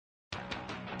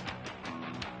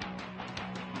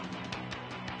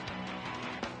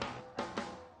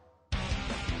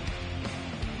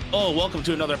Oh, welcome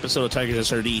to another episode of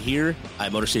Tigers SRD here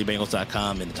at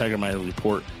MotorCityBengals.com and the Tiger Minor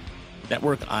Report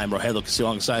Network. I'm Rogelio.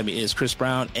 Alongside me is Chris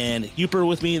Brown and Yooper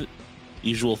with me,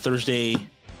 usual Thursday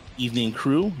evening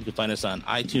crew. You can find us on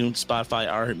iTunes, Spotify,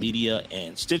 iHeartMedia,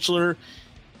 and Stitcher.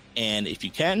 And if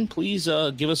you can, please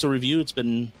give us a review. It's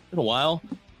been a while.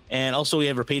 And also, we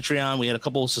have our Patreon. We had a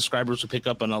couple of subscribers to pick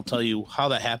up, and I'll tell you how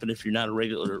that happened if you're not a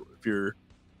regular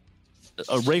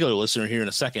listener here in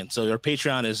a second. So our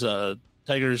Patreon is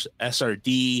Tigers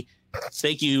SRD.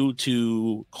 Thank you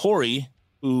to Corey,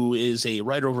 who is a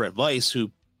writer over at Vice,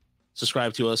 who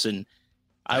subscribed to us. And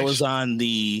nice. I was on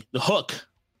the hook.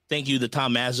 Thank you to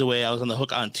Tom Mazaway. I was on the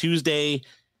hook on Tuesday,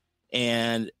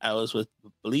 and I was with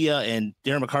Leah and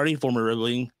Darren McCarty, former Red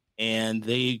Wing, and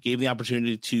they gave me the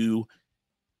opportunity to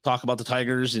talk about the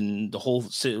Tigers and the whole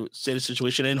state of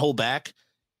situation. I didn't hold back.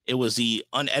 It was the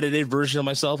unedited version of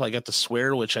myself. I got to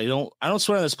swear, which I don't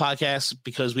swear on this podcast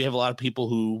because we have a lot of people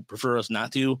who prefer us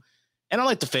not to. And I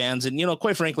like the fans. And,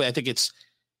 quite frankly, I think it's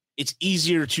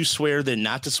easier to swear than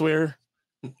not to swear.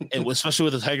 And especially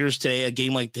with the Tigers today, a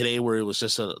game like today where it was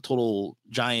just a total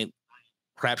giant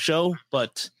crap show.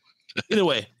 But either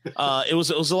way, it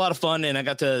was a lot of fun. And I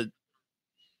got to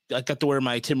wear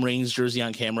my Tim Raines jersey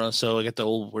on camera. So I got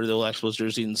to wear the old Expos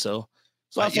jersey. And so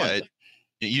it's a lot of fun.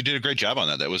 You did a great job on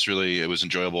that. It was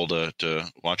enjoyable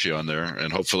to watch you on there.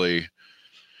 And hopefully,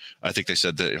 I think they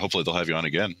said that hopefully they'll have you on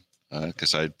again.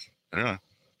 Cause I don't know.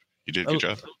 You did a good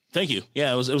job. Thank you.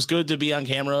 Yeah, it was good to be on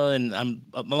camera, and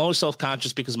I'm always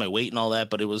self-conscious because of my weight and all that,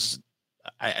 but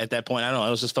at that point, I don't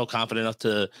know, I just felt confident enough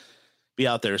to be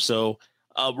out there. So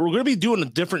we're going to be doing a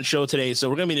different show today.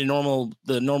 So we're going to be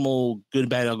the normal good,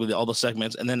 bad, ugly, all the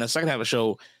segments. And then the second half of the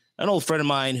show, an old friend of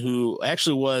mine who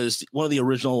actually was one of the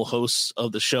original hosts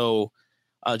of the show,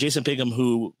 Jason Pigham,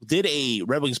 who did a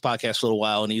Red Wings podcast for a little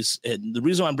while. And the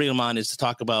reason why I'm bringing him on is to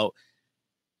talk about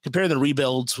comparing the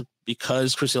rebuilds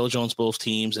because Chris Hill owns both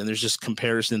teams, and there's just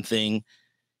comparison thing.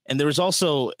 And the Red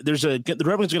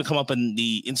Wings are going to come up in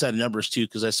the inside numbers too,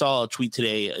 because I saw a tweet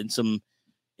today and some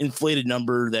inflated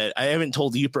number that I haven't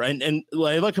told Yooper. And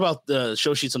what I like about the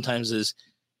show sheet sometimes is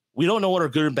we don't know what our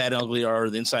good and bad and ugly are, or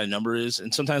the inside number is,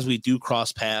 and sometimes we do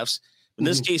cross paths. In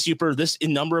this case, Yooper, this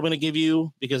number I'm going to give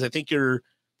you because I think you're a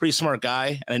pretty smart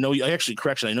guy, and I know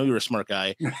I know you're a smart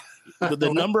guy.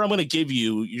 The number I'm going to give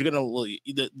you, you're going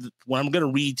to when I'm going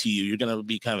to read to you, you're going to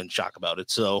be kind of in shock about it.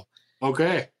 So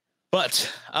okay, but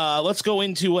let's go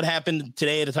into what happened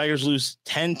today. The Tigers lose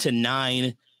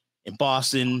 10-9 in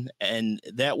Boston, and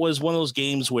that was one of those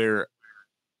games where.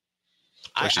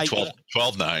 Actually,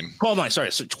 12-9. 12-9,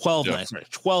 sorry. So 12-9, yep. Sorry.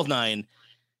 12-9.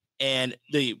 And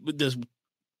the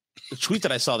tweet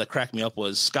that I saw that cracked me up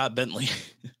was Scott Bentley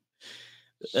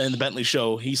in the Bentley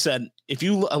show. He said, if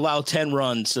you allow 10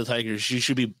 runs to the Tigers, you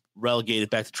should be relegated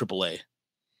back to AAA.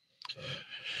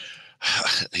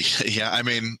 Yeah, I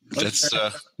mean, that's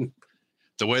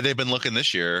the way they've been looking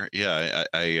this year. Yeah,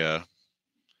 I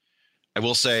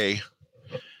will say,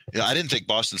 yeah, I didn't think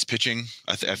Boston's pitching.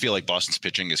 I feel like Boston's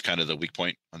pitching is kind of the weak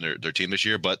point on their team this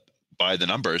year, but by the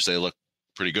numbers, they look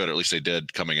pretty good. Or at least they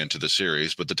did coming into the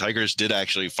series. But the Tigers did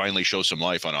actually finally show some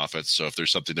life on offense. So if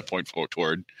there's something to point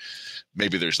toward,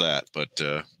 maybe there's that. But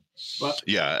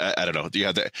yeah, I don't know.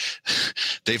 Yeah,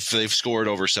 they've scored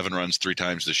over 7 runs 3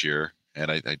 times this year, and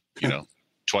I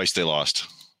twice they lost.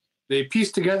 They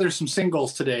pieced together some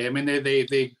singles today. I mean,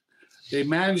 they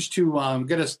managed to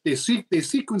get us. They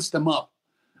sequenced them up.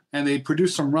 And they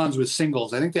produced some runs with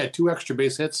singles. I think they had 2 extra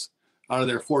base hits out of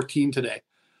their 14 today.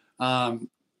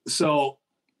 So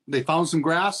they found some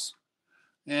grass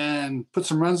and put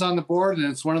some runs on the board. And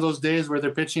it's one of those days where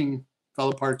their pitching fell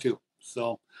apart too.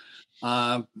 So,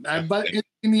 but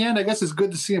in the end, I guess it's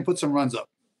good to see them put some runs up.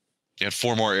 They had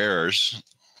 4 more errors.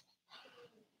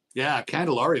 Yeah,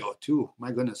 Candelario too.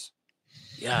 My goodness.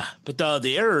 Yeah, but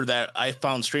the error that I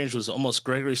found strange was almost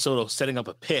Gregory Soto setting up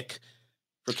a pick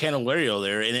for Candelario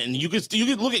there, and you could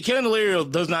look at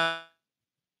Candelario does not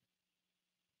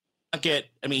get.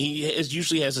 I mean, he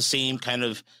usually has the same kind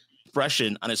of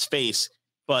expression on his face,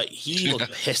 but he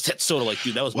looked pissed at Soto. Like,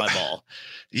 dude, that was my ball.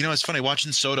 It's funny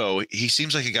watching Soto. He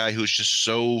seems like a guy who's just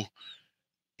so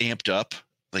amped up,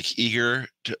 like eager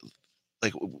to.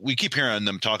 Like, we keep hearing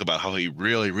them talk about how he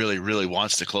really, really, really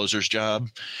wants the closer's job,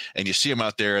 and you see him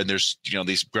out there, and there's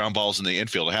these ground balls in the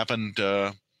infield. It happened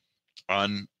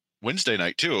on Wednesday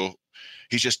night too.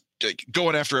 He's just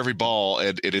going after every ball,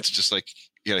 and it's just like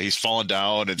he's falling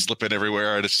down and slipping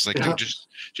everywhere, and it's just like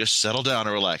just settle down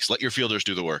and relax. Let your fielders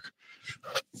do the work.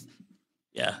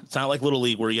 Yeah, it's not like Little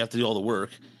League where you have to do all the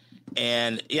work.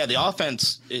 And yeah, the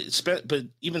offense, but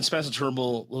even Spencer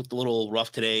Turnbull looked a little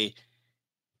rough today.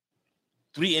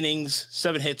 3 innings,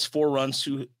 7 hits, 4 runs,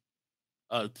 2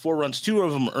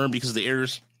 of them earned because of the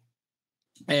errors,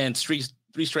 and 3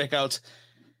 strikeouts,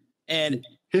 and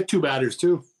hit 2 batters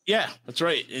too. Yeah, that's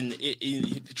right. And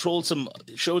it showed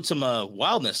some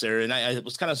wildness there, and I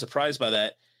was kind of surprised by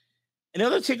that.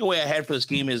 Another takeaway I had for this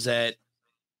game is that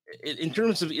in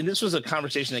terms of, and this was a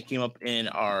conversation that came up in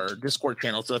our Discord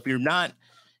channel. So if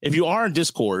you are on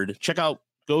Discord,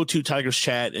 go to Tigers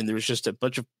chat, and there's just a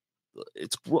bunch of,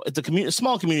 it's a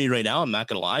small community right now. I'm not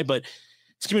going to lie, but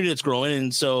it's a community that's growing.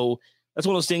 And so that's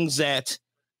one of those things that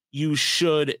you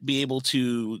should be able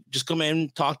to just come in,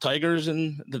 talk Tigers,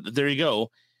 and there you go.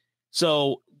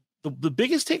 So the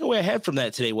biggest takeaway I had from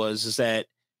that today is that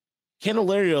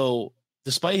Candelario,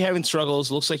 despite having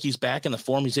struggles, looks like he's back in the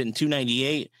form. He's hitting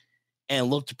 298 and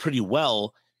looked pretty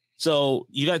well. So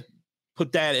you got to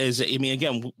put that as, I mean,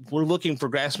 again, we're looking for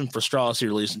grasping for straws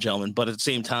here, ladies and gentlemen, but at the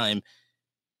same time,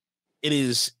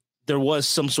 there was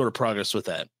some sort of progress with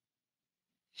that.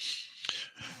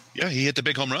 Yeah, he hit the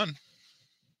big home run.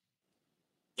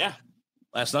 Yeah,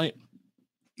 last night.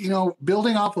 You know,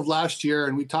 building off of last year,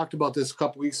 and we talked about this a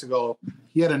couple weeks ago,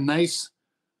 he had a nice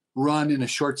run in a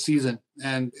short season.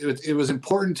 And it was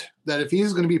important that if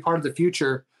he's going to be part of the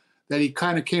future, that he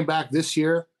kind of came back this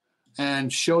year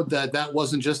and showed that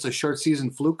wasn't just a short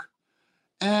season fluke.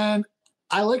 And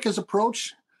I like his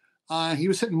approach. He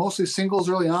was hitting mostly singles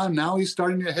early on. Now he's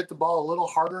starting to hit the ball a little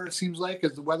harder, it seems like,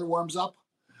 as the weather warms up.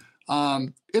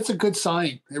 It's a good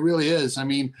sign. It really is. I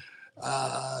mean,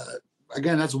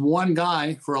 again, that's one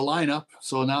guy for a lineup.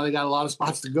 So now they got a lot of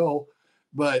spots to go.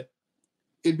 But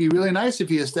it'd be really nice if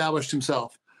he established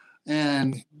himself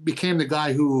and became the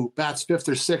guy who bats 5th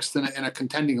or 6th in a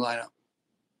contending lineup.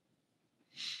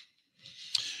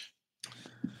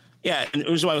 Yeah, and it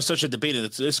was why it was such a debate in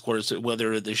this quarter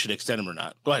whether they should extend him or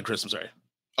not. Go ahead, Chris. I'm sorry.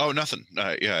 Oh, nothing.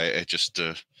 I just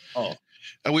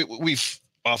we've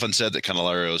often said that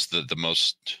Candelario is the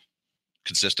most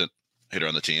consistent hitter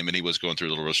on the team, and he was going through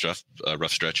a little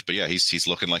rough stretch. But yeah, he's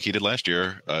looking like he did last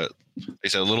year.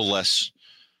 He's had a little less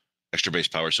extra base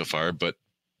power so far, but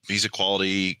he's a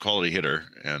quality hitter,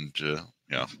 and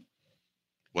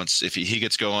once if he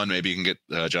gets going, maybe you can get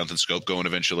Jonathan Scope going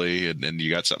eventually, and you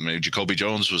got something. Jacoby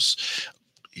Jones was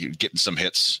getting some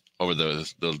hits over the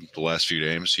last few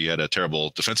games. He had a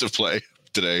terrible defensive play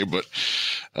today, but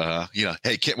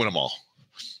hey, can't win them all.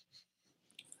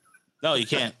 No, you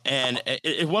can't. And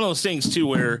it's one of those things too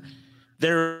where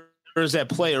there's that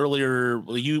play earlier.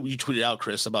 You tweeted out,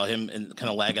 Chris, about him and kind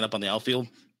of lagging up on the outfield.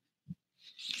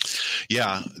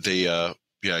 Yeah,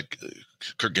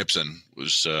 Kirk Gibson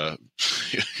was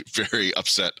very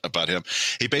upset about him.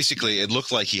 He basically, it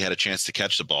looked like he had a chance to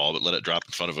catch the ball, but let it drop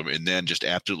in front of him, and then just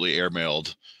absolutely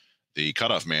airmailed the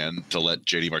cutoff man to let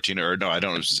JD Martinez, or no, I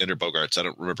don't know, it was Xander Bogaerts. I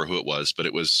don't remember who it was, but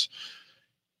it was,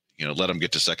 let him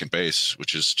get to second base,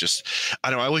 which is just, I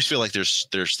don't know. I always feel like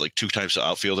there's like 2 types of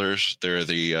outfielders. There are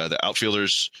the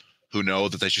outfielders who know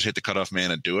that they should hit the cutoff man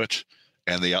and do it,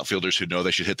 and the outfielders who know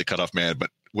they should hit the cutoff man,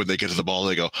 but when they get to the ball,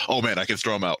 they go, "Oh man, I can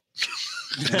throw him out."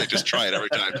 They just try it every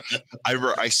time.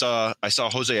 I saw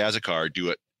Jose Azocar do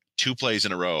it 2 plays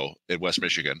in a row at West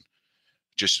Michigan,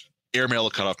 just airmail the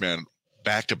cutoff man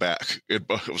back to back. It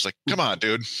was like, come on,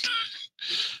 dude.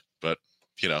 But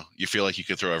you feel like you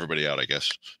can throw everybody out, I guess.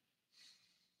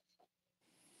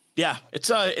 Yeah,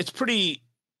 it's pretty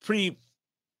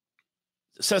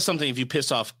says something if you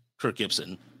piss off Kirk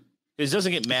Gibson. He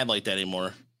doesn't get mad like that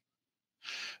anymore.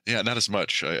 Yeah, not as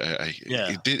much.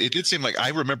 It did seem like, I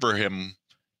remember him.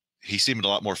 He seemed a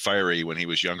lot more fiery when he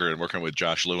was younger and working with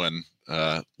Josh Lewin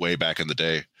way back in the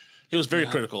day. He was very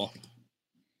critical.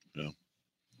 Yeah.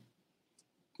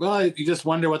 Well, you just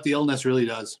wonder what the illness really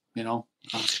does, Yeah,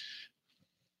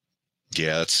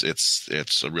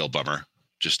 it's a real bummer.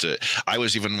 I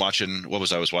was even watching,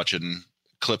 I was watching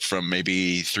clip from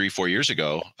maybe 3-4 years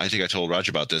ago. I think I told Roger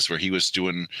about this, where he was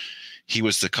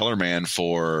the color man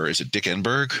for, is it Dick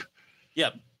Enberg?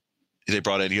 Yep. They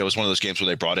brought in, it was one of those games where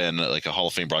they brought in like a Hall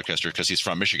of Fame broadcaster because he's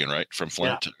from Michigan, right? From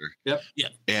Flint. Yeah.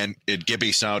 Yep. And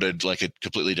Gibby sounded like a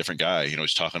completely different guy.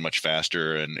 He's talking much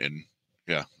faster, and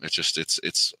yeah,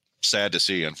 it's sad to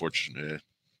see. Unfortunately,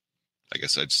 I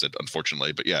guess I just said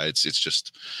unfortunately, but yeah, it's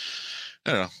just,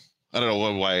 I don't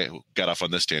know why I got off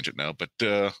on this tangent now, but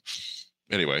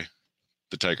anyway,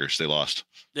 the Tigers, they lost.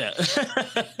 Yeah.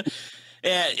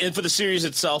 And for the series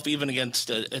itself, even against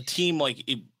a team like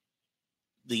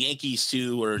the Yankees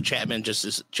too, or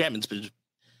Chapman's been,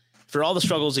 for all the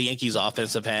struggles the Yankees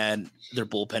offense have had, their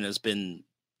bullpen has been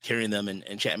carrying them,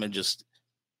 and Chapman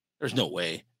there's no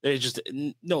way. There's just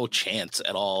no chance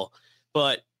at all.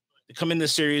 But to come in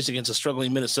this series against a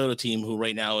struggling Minnesota team who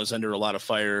right now is under a lot of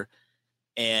fire,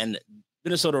 And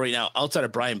Minnesota right now, outside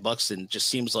of Brian Buxton, just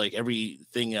seems like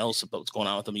everything else about what's going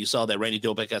on with them. You saw that Randy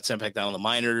Dobek got sent back down in the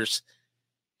minors.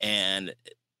 And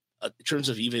in terms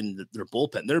of even their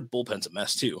bullpen's a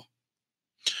mess too.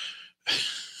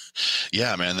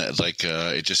 Yeah, man.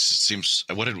 It just seems.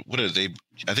 What did they?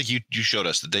 I think you showed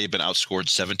us that they've been outscored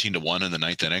 17-1 in the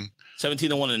ninth inning.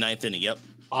 17-1 in the ninth inning. Yep.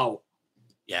 Wow.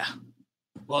 Yeah.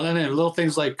 Well, then little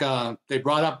things like they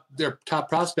brought up their top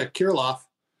prospect Kirilloff,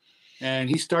 and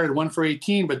he started 1 for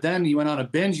 18, but then he went on a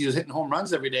binge. He was hitting home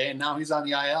runs every day, and now he's on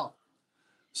the IL.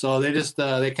 So they just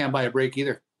they can't buy a break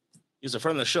either. He's a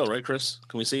friend of the show, right, Chris?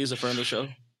 Can we say he's a friend of the show?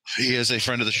 He is a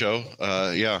friend of the show.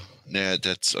 Yeah,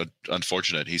 that's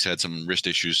unfortunate. He's had some wrist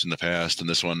issues in the past, and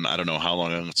this one, I don't know how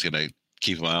long it's going to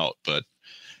keep him out. But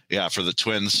yeah, for the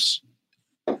Twins,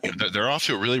 they're off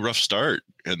to a really rough start,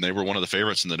 and they were one of the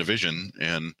favorites in the division.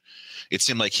 And it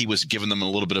seemed like he was giving them a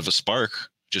little bit of a spark,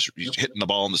 just hitting the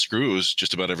ball on the screws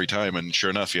just about every time. And sure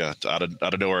enough, yeah, out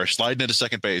of nowhere, sliding into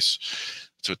second base.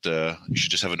 That's what you should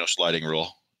just have a no sliding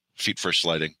rule. Feet first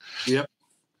sliding. Yep.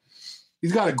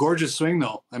 He's got a gorgeous swing,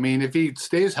 though. I mean, if he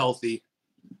stays healthy,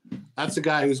 that's a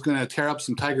guy who's going to tear up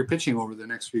some Tiger pitching over the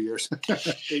next few years.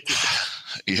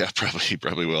 Yeah, he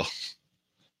probably will.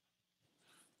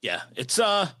 Yeah, it's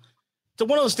one of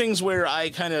those things where I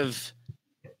kind of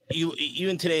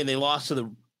even today they lost to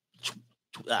the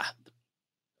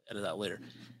edit that later.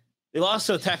 They lost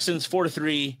to the Texans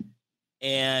 4-3,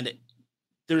 and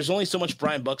there's only so much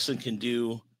Brian Buxton can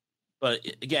do. But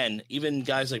again, even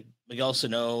guys like Miguel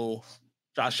Sano,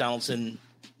 Josh Donaldson,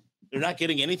 they're not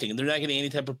getting anything. They're not getting any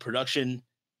type of production.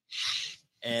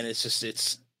 And it's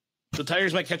the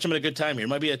Tigers might catch them at a good time here. It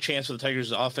might be a chance for the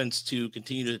Tigers offense to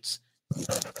continue to,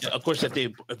 of course, if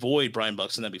they avoid Brian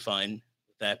Buxton, that'd be fine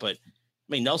with that. But I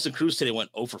mean, Nelson Cruz today went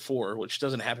 0 for 4, which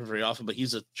doesn't happen very often, but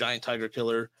he's a giant Tiger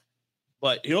killer.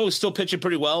 But, he's still pitching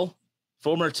pretty well.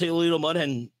 Former Toledo Mud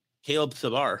and Caleb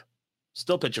Thabar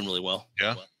still pitching really well.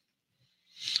 Yeah.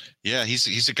 Yeah,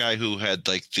 he's a guy who had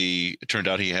it turned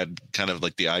out he had kind of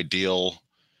like the ideal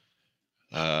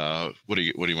what do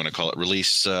you want to call it?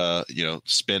 Release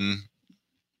spin.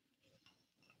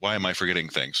 Why am I forgetting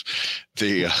things?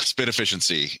 The spin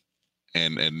efficiency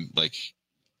and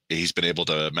he's been able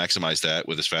to maximize that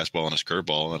with his fastball and his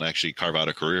curveball and actually carve out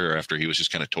a career after he was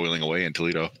just kind of toiling away in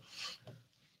Toledo.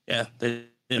 Yeah, they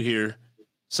did here.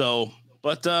 So,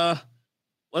 but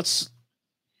let's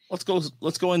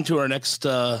go into our next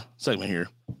segment here.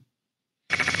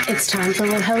 It's time for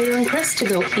Rogelio and Chris to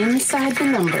go inside the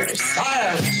numbers.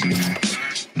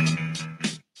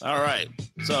 All right.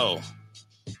 So,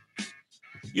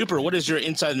 Yooper, what is your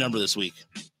inside number this week?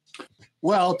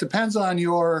 Well, it depends on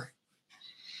your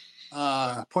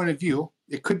point of view.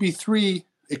 It could be 3.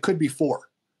 It could be 4.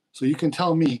 So you can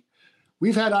tell me.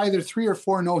 We've had either 3 or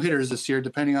 4 no-hitters this year,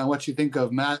 depending on what you think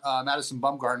of Madison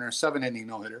Bumgarner's 7-inning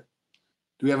no-hitter.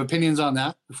 Do we have opinions on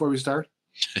that before we start?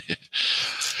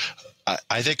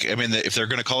 I think, if they're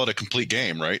going to call it a complete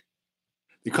game, right?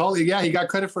 You call it, yeah, he got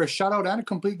credit for a shutout and a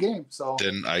complete game. So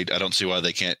then I don't see why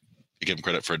they can't give him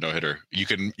credit for a no-hitter. You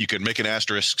can make an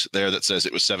asterisk there that says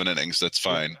it was 7 innings. That's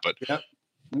fine. But yeah.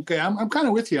 Okay, I'm kind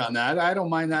of with you on that. I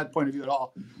don't mind that point of view at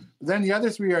all. But then the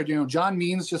other 3 are, John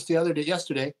Means just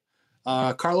yesterday,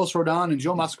 Carlos Rodon and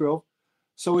Joe Musgrove.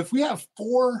 So if we have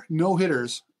 4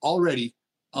 no-hitters already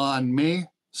on May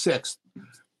 6th,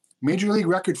 Major League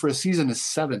record for a season is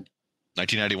 7.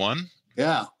 1991?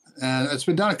 Yeah. And it's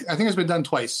been done. I think it's been done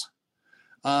twice.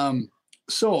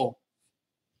 So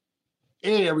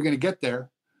A, are we going to get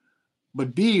there?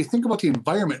 But B, think about the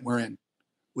environment we're in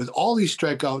with all these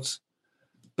strikeouts,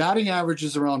 batting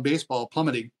averages around baseball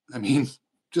plummeting.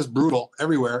 Just brutal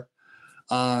everywhere.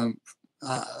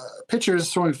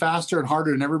 Pitchers throwing faster and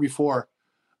harder than ever before.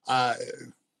 Got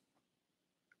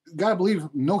to believe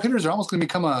no hitters are almost going to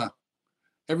become a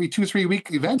every 2-3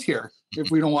 week event here if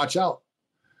we don't watch out.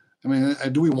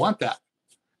 Do we want that?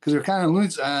 Because they're kind of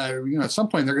at some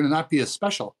point they're going to not be as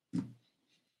special.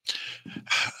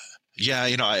 Yeah,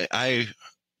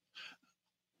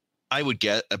 I would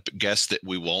guess that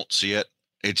we won't see it.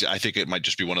 I think it might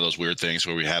just be one of those weird things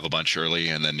where we have a bunch early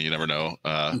and then you never know.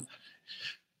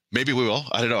 Maybe we will.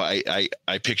 I don't know.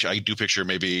 I do picture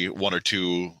maybe 1 or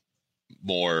 2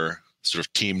 more sort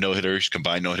of team no-hitters,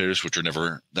 combined no-hitters, which are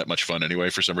never that much fun anyway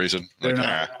for some reason.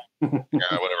 Yeah,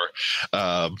 whatever.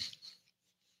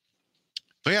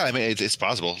 But yeah, it's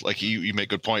possible. Like you make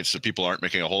good points that people aren't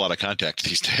making a whole lot of contact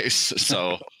these days.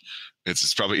 So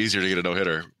it's probably easier to get a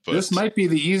no-hitter. But this might be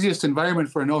the easiest environment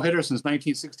for a no-hitter since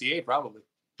 1968, probably.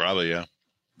 Probably, yeah.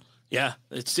 Yeah.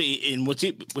 And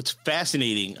what's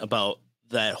fascinating about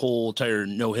that whole entire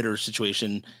no-hitter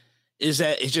situation is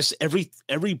that it's just every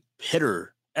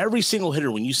hitter, every single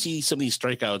hitter, when you see some of these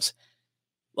strikeouts,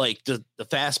 like the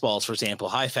fastballs, for example,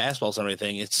 high fastballs and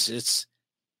everything, it's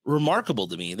remarkable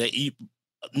to me that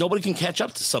nobody can catch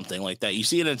up to something like that. You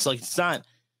see it, it's like it's not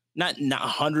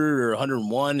 100 or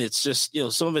 101. It's just,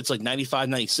 some of it's like 95,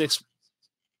 96.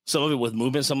 Some of it with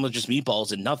movement, some of it just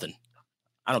meatballs and nothing.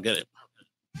 I don't get it.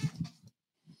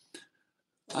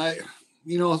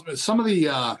 Some of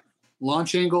the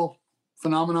launch angle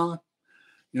phenomenon,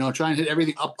 try and hit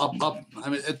everything up. I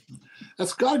mean,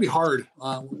 that's got to be hard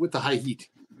with the high heat,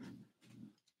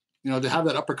 to have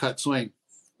that uppercut swing.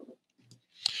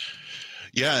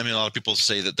 Yeah, I mean, a lot of people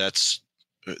say that that's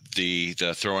the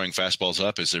throwing fastballs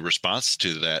up is a response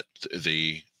to that,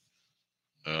 the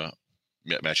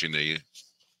matching the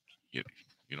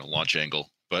launch angle.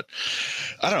 But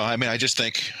I don't know. I mean, I just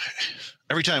think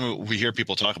every time we hear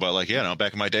people talk about, like,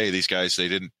 back in my day, these guys, they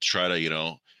didn't try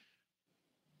to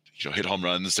hit home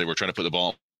runs. They were trying to put the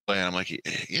ball in. And I'm like,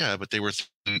 yeah, but they were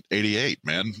 88,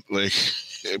 man. Like,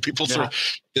 people throw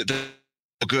they're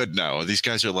good now. These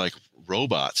guys are like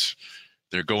robots.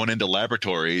 They're going into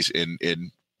laboratories and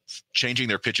changing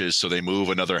their pitches so they move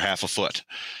another half a foot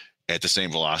at the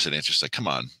same velocity. It's just like, come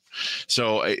on.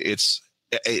 So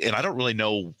and I don't really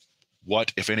know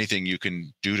what, if anything, you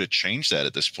can do to change that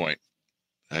at this point.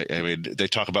 I mean, they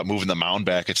talk about moving the mound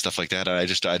back and stuff like that. And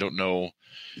I don't know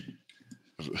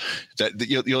that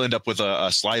you'll end up with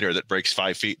a slider that breaks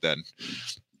 5 feet then.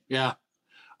 Yeah.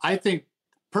 I think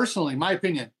personally, my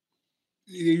opinion,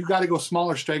 you got to go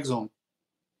smaller strike zone.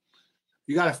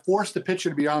 You got to force the pitcher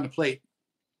to be on the plate.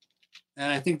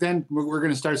 And I think then we're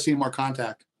going to start seeing more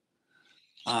contact.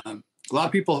 A lot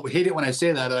of people hate it when I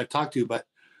say that I've talked to, but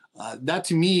that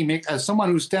to me, as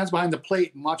someone who stands behind the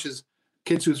plate and watches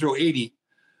kids who throw 80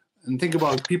 and think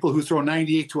about people who throw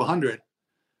 98 to 100,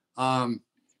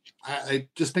 I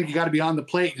just think you got to be on the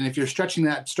plate. And if you're stretching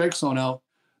that strike zone out,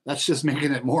 that's just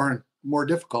making it more and more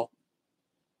difficult.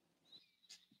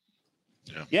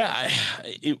 Yeah.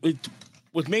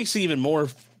 What makes it even more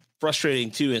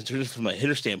frustrating too, in terms from a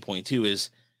hitter standpoint too, is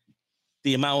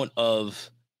the amount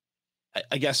of,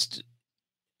 I guess,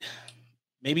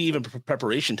 maybe even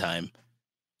preparation time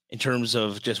in terms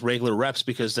of just regular reps,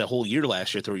 because the whole year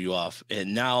last year threw you off.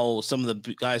 And now some of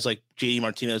the guys like JD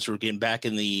Martinez who are getting back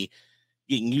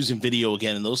using video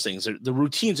again and those things, the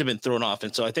routines have been thrown off.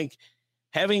 And so I think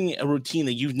having a routine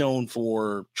that you've known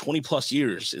for 20 plus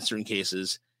years in certain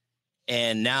cases,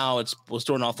 and now was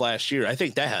thrown off last year, I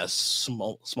think that has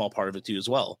small part of it too as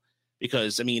well.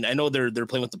 Because I mean, I know they're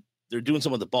playing they're doing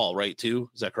some with the ball, right? Too,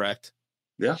 is that correct?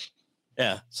 Yeah.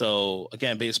 Yeah. So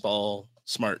again, baseball,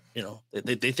 smart.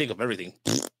 They think of everything.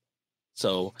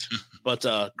 So, but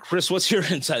Chris, what's your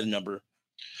inside number?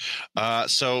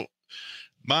 So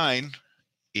mine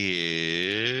is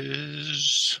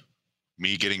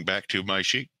me getting back to my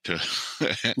sheet.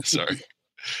 Sorry.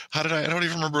 I don't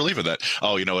even remember leaving that.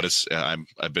 Oh, you know what?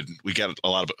 We got a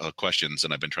lot of questions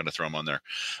and I've been trying to throw them on there.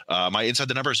 My inside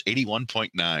the number is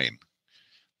 81.9.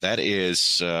 That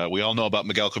is, we all know about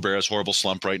Miguel Cabrera's horrible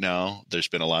slump right now. There's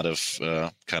been a lot of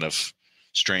kind of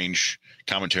strange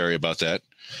commentary about that.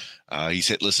 He's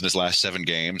hitless in his last 7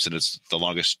 games, and it's the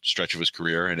longest stretch of his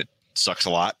career, and it sucks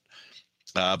a lot.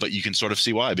 But you can sort of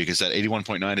see why, because that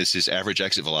 81.9 is his average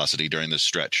exit velocity during this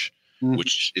stretch,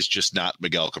 which is just not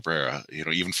Miguel Cabrera.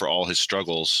 Even for all his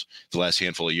struggles the last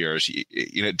handful of years,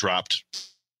 it dropped.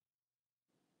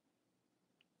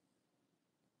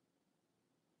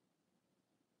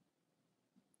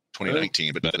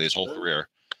 2019, but his whole career.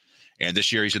 And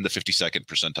this year he's in the 52nd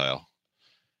percentile.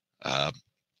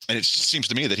 And it seems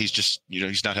to me that he's just,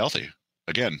 he's not healthy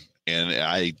again. And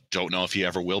I don't know if he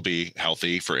ever will be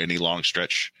healthy for any long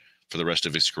stretch for the rest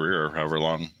of his career, or however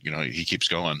long, he keeps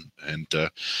going. And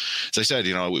as I said,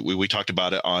 we talked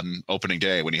about it on opening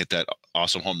day when he hit that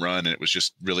awesome home run, and it was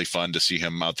just really fun to see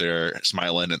him out there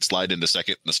smiling and slide into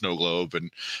second in the snow globe,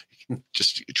 and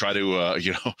just try to,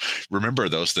 remember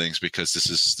those things, because this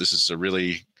is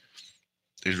really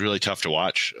tough to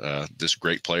watch this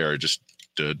great player just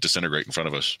to disintegrate in front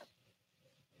of us.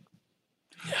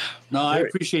 Yeah. No, I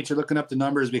appreciate you looking up the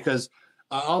numbers, because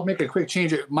I'll make a quick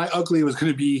change. My ugly was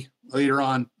going to be later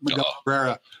on Miguel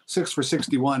Cabrera, 6 for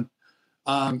 61.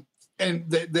 And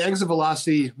the exit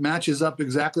velocity matches up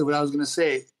exactly what I was going to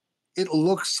say. It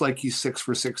looks like he's 6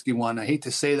 for 61. I hate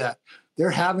to say that. There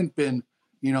haven't been,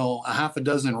 a half a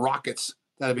dozen rockets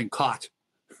that have been caught.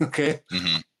 Okay.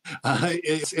 Mm-hmm.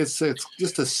 It's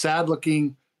just a sad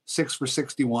looking 6 for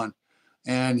 61.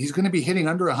 And he's going to be hitting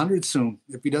under 100 soon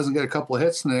if he doesn't get a couple of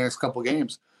hits in the next couple of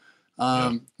games.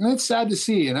 And it's sad to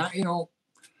see. And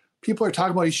people are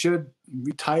talking about he should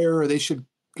retire, or they should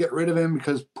get rid of him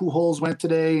because Pujols went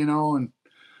today, and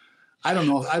I don't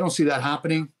know. I don't see that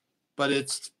happening, but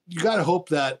you got to hope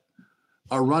that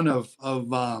a run of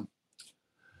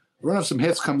some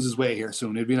hits comes his way here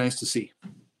soon. It'd be nice to see.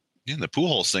 Yeah, the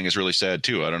Pujols thing is really sad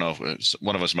too. I don't know if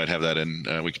one of us might have that,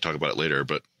 and we can talk about it later.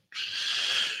 But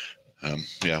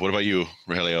yeah, what about you,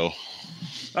 Rogelio?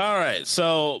 All right,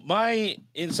 so my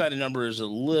inside number is a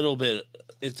little bit.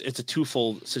 It's a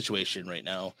twofold situation right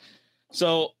now.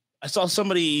 So I saw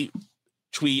somebody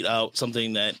tweet out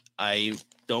something that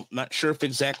not sure if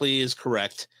exactly is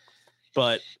correct,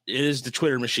 but it is the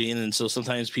Twitter machine, and so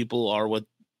sometimes people are what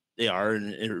they are,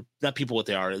 and not people what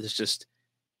they are. It's just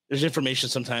there's information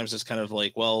sometimes that's kind of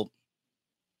like, well,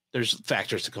 there's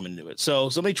factors to come into it. So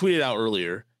somebody tweeted out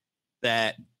earlier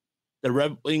that the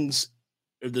Red Wings,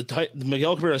 the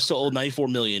Miguel Cabrera still owed $94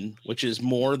 million, which is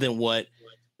more than what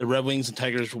the Red Wings and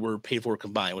Tigers were paid for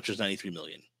combined, which was $93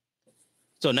 million.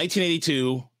 So in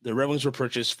 1982, the Red Wings were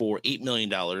purchased for $8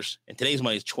 million, and today's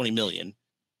money is $20 million.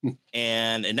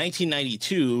 And in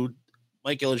 1992,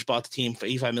 Mike Ilitch bought the team for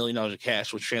 $85 million of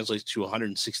cash, which translates to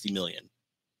 $160 million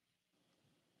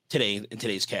today in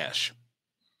today's cash.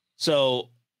 So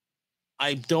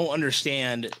I don't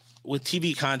understand with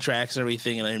TV contracts and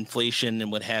everything and inflation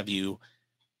and what have you.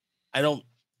 I don't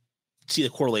see the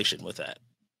correlation with that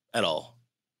at all.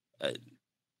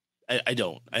 I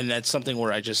don't. And that's something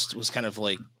where I just was kind of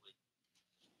like,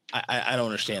 I don't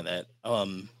understand that.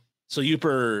 So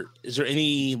Yooper, is there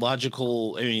any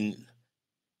logical, does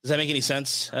that make any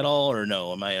sense at all or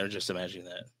no? Am I just imagining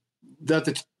that?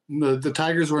 That the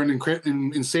Tigers were an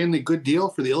insanely good deal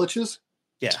for the Ilitches?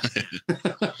 Yeah.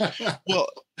 Well,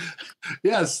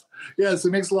 yes, it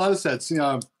makes a lot of sense.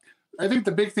 I think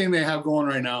the big thing they have going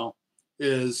right now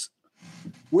is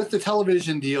with the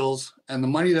television deals and the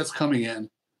money that's coming in,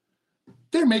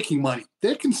 they're making money.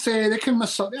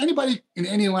 Anybody in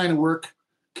any line of work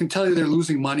can tell you they're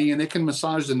losing money, and they can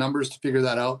massage the numbers to figure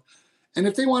that out. And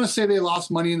if they want to say they lost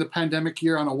money in the pandemic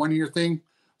year on a 1 year thing,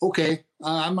 okay,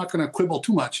 I'm not going to quibble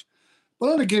too much.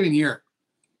 But on a given year,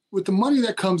 with the money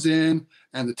that comes in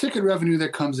and the ticket revenue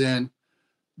that comes in,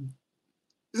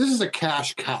 this is a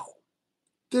cash cow.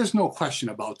 There's no question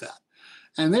about that.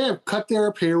 And they have cut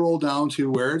their payroll down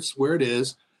to where it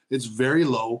is. It's very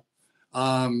low.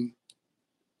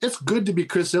 It's good to be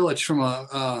Chris Ilitch from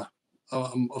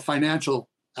a financial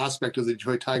aspect of the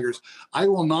Detroit Tigers. I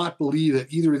will not believe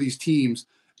that either of these teams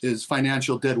is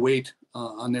financial dead weight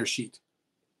on their sheet.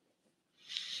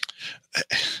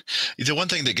 The one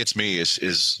thing that gets me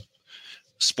is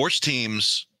sports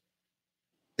teams,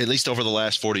 at least over the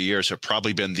last 40 years, have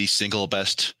probably been the single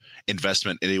best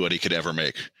investment anybody could ever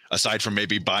make, aside from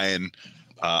maybe buying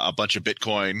a bunch of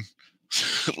Bitcoin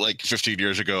like 15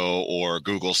 years ago or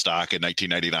Google stock in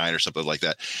 1999 or something like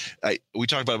that. We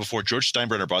talked about it before. George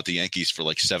Steinbrenner bought the Yankees for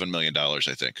like $7 million, I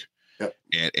think. Yep.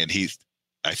 And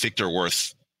I think they're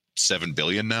worth $7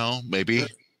 billion now, maybe.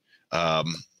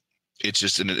 It's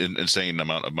just an insane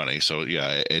amount of money. So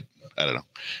yeah, I don't know.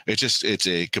 It's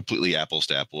a completely apples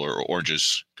to apple or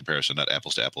oranges comparison, not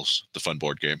apples to apples. The fun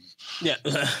board game. Yeah,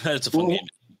 that's a fun game.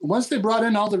 Once they brought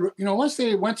in once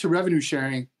they went to revenue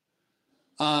sharing,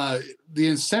 the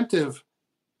incentive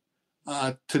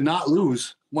to not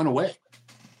lose went away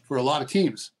for a lot of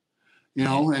teams.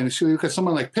 And if you look at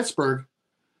someone like Pittsburgh,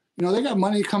 they got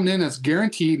money coming in that's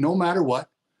guaranteed no matter what.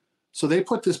 So they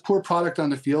put this poor product on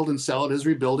the field and sell it as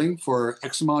rebuilding for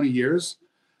X amount of years.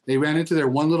 They ran into their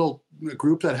one little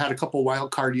group that had a couple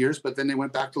wild card years, but then they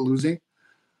went back to losing.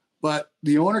 But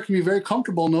the owner can be very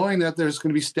comfortable knowing that there's going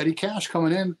to be steady cash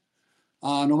coming in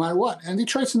no matter what. And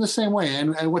Detroit's in the same way.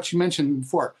 And what you mentioned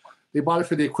before, they bought it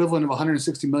for the equivalent of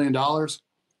 $160 million.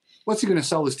 What's he going to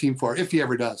sell this team for, if he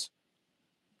ever does?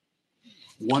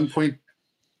 $1.2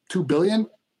 billion?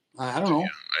 I don't know. Yeah,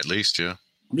 at least, yeah.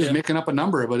 I'm just making up a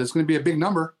number, but it's going to be a big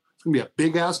number. It's going to be a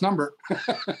big-ass number.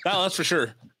 No, that's for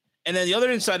sure. And then the other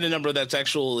inside number that's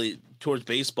actually towards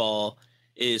baseball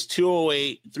is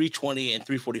 208, 320, and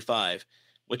 345,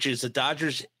 which is the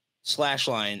Dodgers slash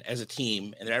line as a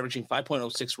team, and they're averaging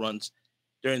 5.06 runs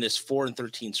during this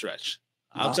 4-13 stretch.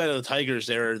 Wow. Outside of the Tigers,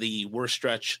 they're the worst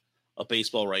stretch of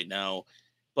baseball right now,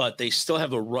 but they still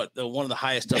have one of the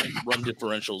highest run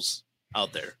differentials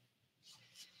out there.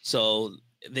 So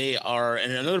they are,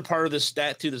 and another part of this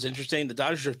stat too that's interesting, the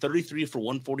Dodgers are 33 for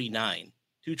 149,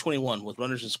 221 with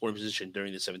runners in scoring position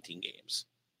during the 17 games.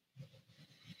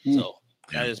 So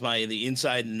that is the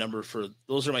inside number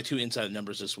those are my two inside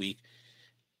numbers this week.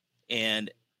 And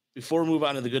before we move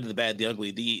on to the good, the bad, the ugly,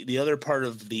 the other part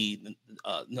of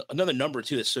another number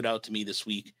too that stood out to me this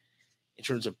week in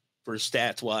terms of for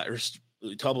stats,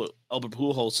 we talk about Albert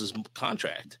Pujols'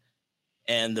 contract.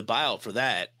 and the buyout for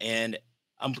that. And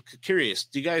I'm curious,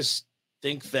 do you guys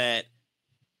think that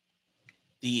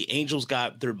the Angels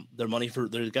got their money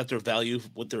they got their value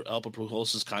with their Albert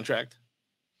Pujols' contract?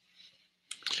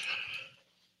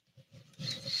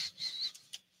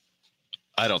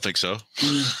 I don't think so.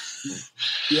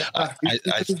 Yeah,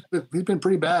 he's been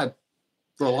pretty bad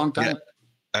for a long time. Yeah,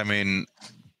 I mean,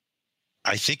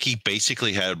 I think he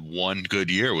basically had one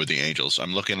good year with the Angels.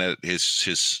 I'm looking at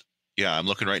his I'm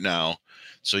looking right now.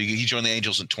 So he joined the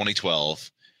Angels in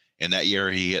 2012, and that year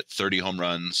he hit 30 home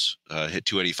runs, hit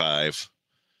 285.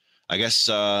 I guess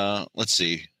let's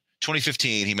see,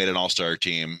 2015 he made an All-Star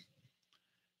team,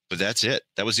 but that's it.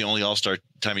 That was the only All-Star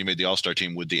time he made the All-Star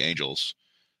team with the Angels.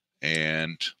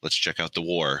 And let's check out the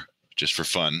WAR just for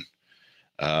fun.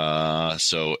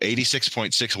 So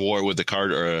 86.6 WAR with the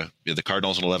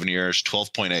Cardinals in 11 years,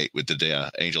 12.8 with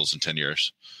the Angels in 10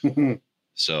 years.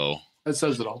 So that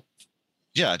says it all.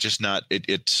 Yeah, just not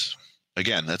it's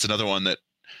again, that's another one that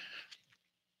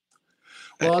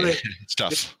it's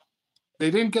tough. They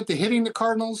didn't get the hitting the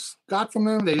Cardinals got from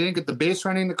him. They didn't get the base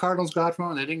running the Cardinals got from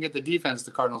him. They didn't get the defense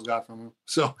the Cardinals got from him.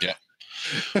 So yeah.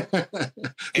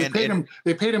 They paid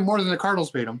him more than the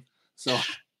Cardinals paid him. So,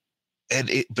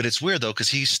 but it's weird though, because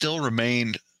he still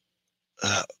remained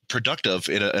productive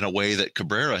in a way that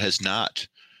Cabrera has not.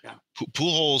 Yeah.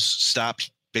 Pujols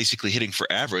stopped basically hitting for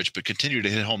average, but continued to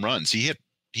hit home runs. He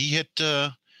hit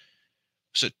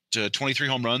 23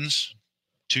 home runs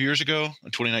 2 years ago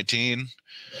in 2019.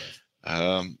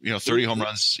 30 home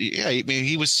runs. Yeah, I mean,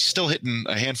 he was still hitting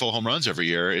a handful of home runs every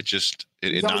year. He's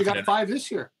already got 5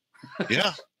 this year.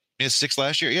 Yeah, he had 6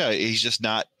 last year. Yeah, he's just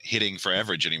not hitting for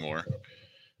average anymore,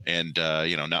 and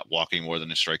not walking more than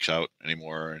he strikes out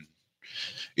anymore. And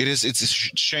it's a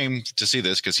shame to see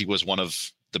this because he was one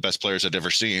of the best players I'd ever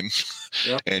seen,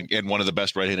 yep. and one of the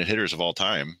best right-handed hitters of all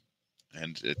time.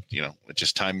 And it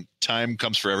just time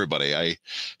comes for everybody.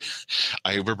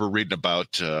 I remember reading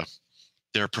about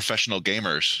they're professional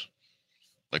gamers,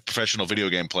 like professional video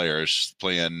game players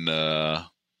playing.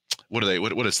 What are they?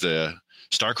 What is the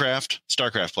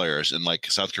StarCraft players in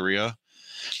like South Korea,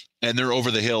 and they're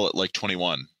over the hill at like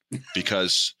 21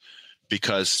 because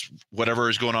whatever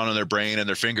is going on in their brain and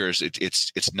their fingers,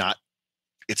 it's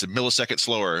a millisecond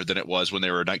slower than it was when they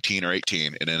were 19 or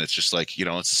 18. And then it's just like,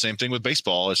 it's the same thing with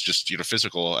baseball. It's just,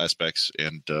 physical aspects.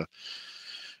 And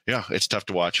it's tough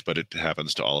to watch, but it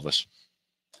happens to all of us.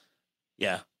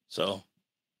 Yeah. So,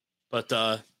 but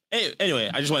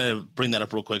anyway, I just wanted to bring that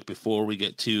up real quick before we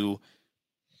get to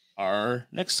our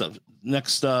next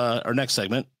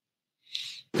segment.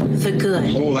 The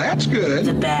good. Oh, that's good.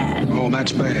 The bad. Oh,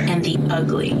 that's bad. And the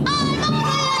ugly.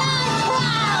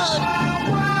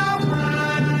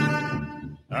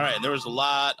 All right, there was a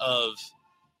lot of,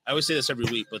 I always say this every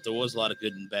week, but there was a lot of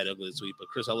good and bad ugly this week. But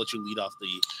Chris, I'll let you lead off the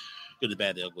good, the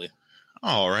bad, the ugly.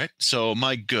 All right. So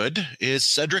my good is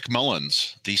Cedric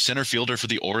Mullins, the center fielder for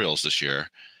the Orioles this year.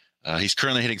 He's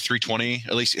currently hitting 320,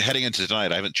 at least heading into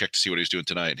tonight. I haven't checked to see what he's doing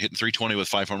tonight. Hitting 320 with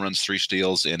 5 home runs, 3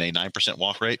 steals, and a 9%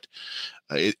 walk rate.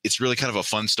 It's really kind of a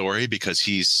fun story because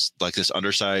he's like this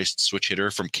undersized switch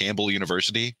hitter from Campbell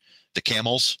University, the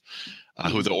Camels,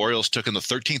 who the Orioles took in the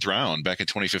 13th round back in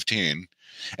 2015.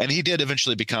 And he did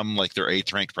eventually become like their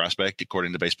 8th ranked prospect,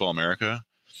 according to Baseball America.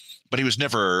 But he was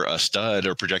never a stud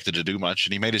or projected to do much.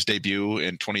 And he made his debut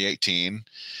in 2018,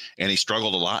 and he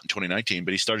struggled a lot in 2019,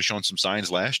 but he started showing some signs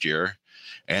last year.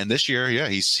 And this year, yeah,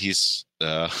 he's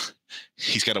got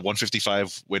a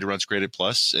 155 weighted runs created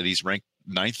plus, and he's ranked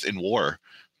 9th in WAR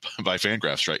by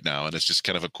Fangraphs right now. And it's just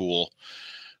kind of a cool,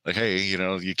 like, hey,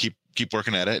 you keep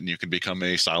working at it, and you can become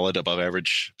a solid above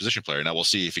average position player. Now we'll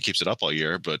see if he keeps it up all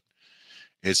year, but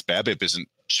his BABIP isn't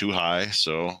too high,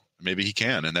 so maybe he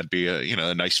can, and that'd be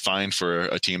a nice find for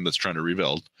a team that's trying to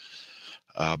rebuild.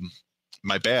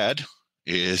 My bad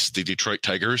is the Detroit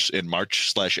Tigers in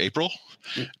March/April.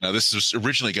 Now this was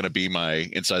originally going to be my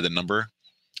inside the number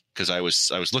because I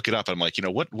was looking up. I'm like,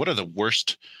 what are the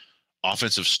worst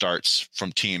offensive starts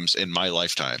from teams in my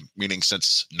lifetime, meaning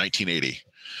since 1980.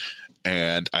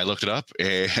 And I looked it up,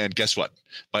 and guess what?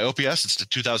 By OPS, it's the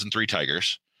 2003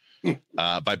 Tigers.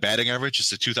 By batting average,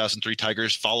 it's the 2003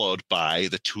 Tigers, followed by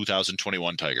the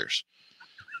 2021 Tigers.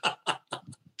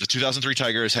 The 2003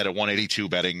 Tigers had a 182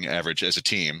 batting average as a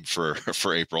team for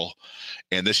April,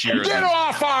 and this year, get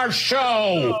off our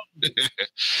show.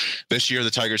 This year,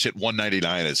 the Tigers hit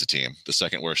 199 as a team, the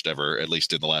second worst ever, at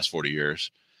least in the last 40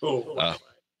 years. The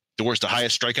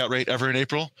highest strikeout rate ever in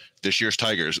April. This year's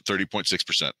Tigers at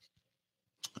 30.6%.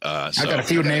 I got a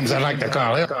few names I like to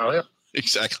call it.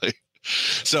 Exactly.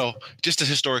 So just a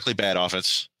historically bad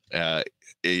offense.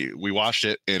 We watched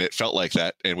it and it felt like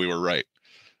that, and we were right.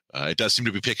 It does seem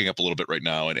to be picking up a little bit right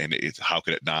now, and how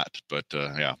could it not? But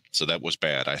yeah, so that was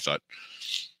bad, I thought.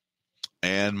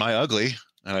 And my ugly,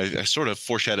 and I sort of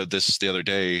foreshadowed this the other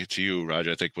day to you,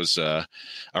 Roger, I think, was our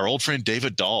old friend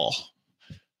David Dahl,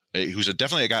 who's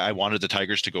definitely a guy I wanted the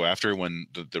Tigers to go after when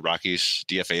the Rockies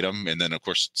DFA'd him. And then, of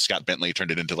course, Scott Bentley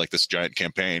turned it into like this giant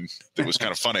campaign that was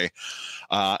kind of funny.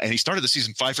 And he started the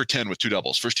season 5 for 10 with 2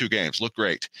 doubles. First 2 games, looked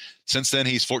great. Since then,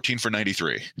 he's 14 for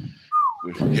 93,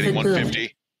 hitting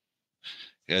 150.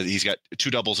 He's got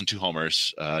 2 doubles and 2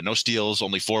 homers, no steals,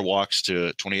 only 4 walks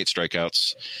to 28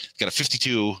 strikeouts. He's got a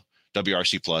 52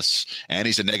 WRC plus, and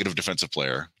he's a negative defensive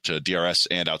player to DRS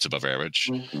and outs above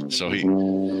average. So he,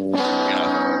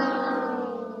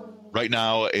 right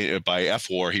now by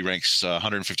FWAR, he ranks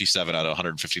 157 out of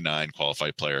 159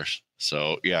 qualified players.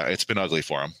 So yeah, it's been ugly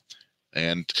for him.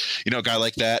 And a guy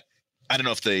like that, I don't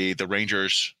know if the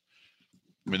Rangers,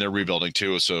 I mean, they're rebuilding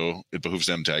too, so it behooves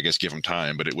them to, I guess, give him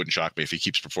time. But it wouldn't shock me if he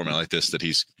keeps performing like this, that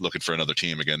he's looking for another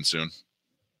team again soon.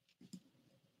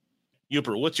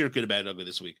 Yooper, what's your good, bad, ugly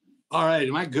this week? All right,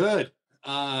 am I good?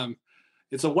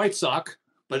 It's a White Sox,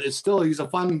 but he's a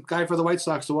fun guy for the White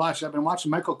Sox to watch. I've been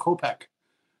watching Michael Kopech.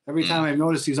 Every time I've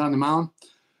noticed he's on the mound,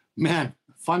 man,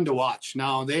 fun to watch.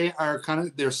 Now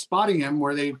they're spotting him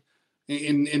where they,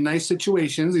 in nice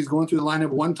situations, he's going through the lineup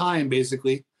one time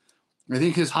basically. I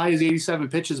think his high is 87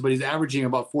 pitches, but he's averaging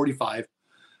about 45.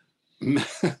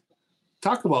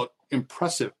 Talk about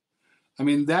impressive. I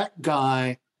mean, that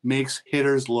guy makes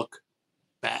hitters look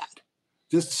bad,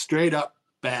 just straight up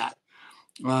bad.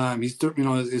 His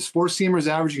 4-seamer is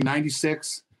averaging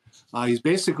 96. He's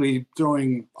basically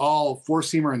throwing all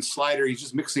 4-seamer and slider. He's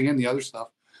just mixing in the other stuff.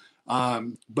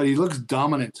 But he looks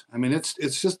dominant. I mean,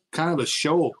 it's just kind of a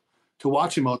show to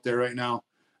watch him out there right now.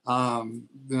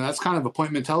 That's kind of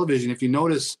appointment television. If you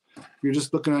notice, if you're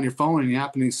just looking on your phone and you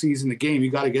happen to see he's in the game, you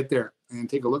got to get there and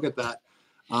take a look at that.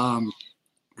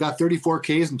 Got 34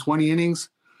 Ks in 20 innings.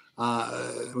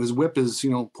 His whip is,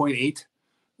 0.8.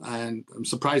 And I'm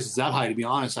surprised it's that high, to be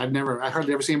honest. I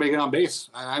hardly ever seen anybody get on base.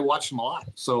 I watched him a lot.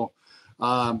 So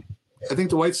I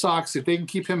think the White Sox, if they can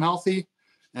keep him healthy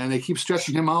and they keep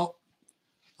stretching him out,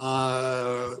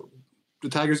 the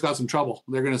Tigers got some trouble.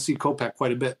 They're going to see Kopech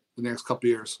quite a bit the next couple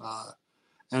of years.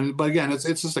 But again, it's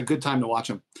just a good time to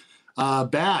watch him.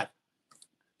 Bad.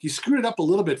 He screwed it up a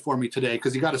little bit for me today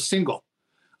because he got a single.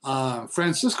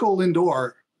 Francisco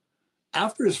Lindor,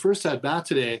 after his first at bat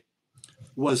today,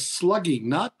 was slugging,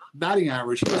 not batting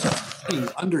average. He was slugging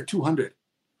under 200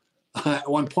 at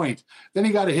one point. Then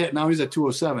he got a hit. Now he's at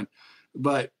 207.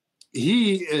 But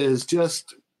he is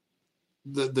just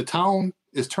the town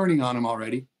is turning on him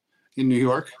already in New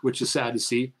York, which is sad to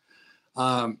see.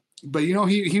 But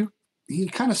he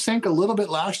kind of sank a little bit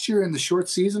last year in the short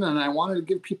season, and I wanted to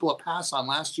give people a pass on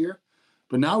last year.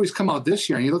 But now he's come out this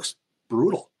year and he looks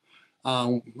brutal.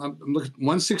 I'm looking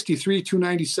 163,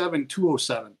 297,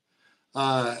 207.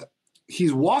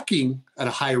 He's walking at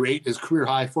a high rate, his career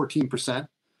high, 14%.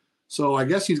 So I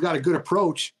guess he's got a good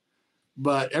approach,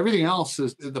 but everything else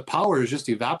the power is just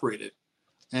evaporated.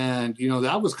 And,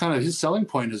 that was kind of his selling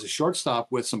point as a shortstop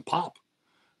with some pop.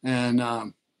 And,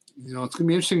 it's going to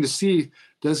be interesting to see,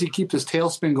 does he keep this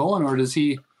tailspin going or does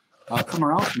he come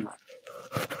around from that?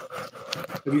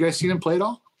 Have you guys seen him play at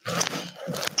all?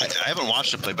 I haven't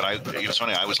watched him play, but it was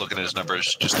funny. I was looking at his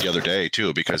numbers just the other day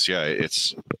too, because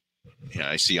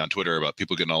I see on Twitter about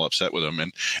people getting all upset with him.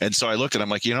 And so I looked and I'm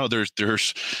like,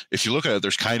 there's, if you look at it,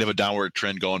 there's kind of a downward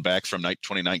trend going back from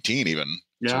 2019, even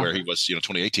to where he was,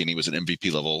 2018, he was an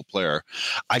MVP level player.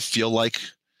 I feel like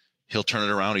he'll turn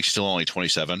it around. He's still only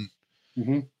 27.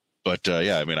 Mm-hmm. But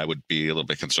I mean, I would be a little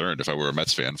bit concerned if I were a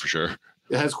Mets fan for sure.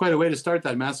 It has quite a way to start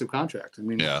that massive contract. I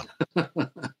mean, yeah.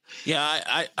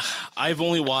 I've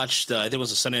only watched. I think it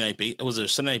was a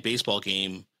Sunday night baseball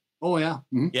game. Oh yeah,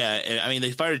 mm-hmm. Yeah. And, I mean,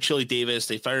 they fired Chili Davis.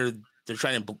 They're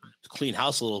trying to clean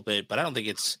house a little bit, but I don't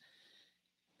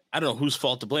know whose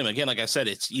fault to blame. Again, like I said,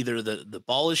 it's either the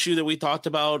ball issue that we talked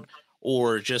about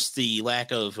or just the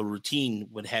lack of a routine,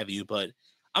 what have you. But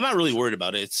I'm not really worried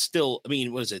about it. It's still, I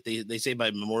mean, what is it? They say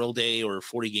by Memorial Day or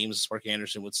 40 games, as Sparky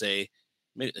Anderson would say,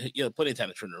 plenty of time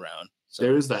to turn it around. So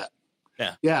there is that.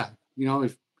 Yeah. Yeah.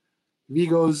 If he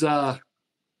goes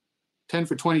 10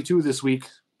 for 22 this week,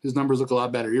 his numbers look a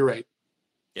lot better. You're right.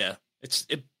 Yeah. That's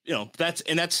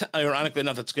ironically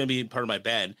enough, that's going to be part of my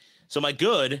bad. So my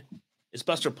good is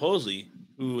Buster Posey,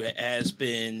 who has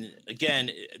been,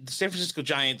 again, the San Francisco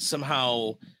Giants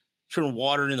somehow turn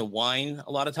water into wine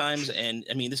a lot of times. And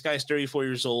I mean, this guy's 34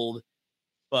 years old,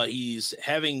 but he's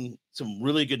having some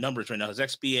really good numbers right now. His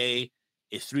XBA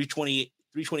is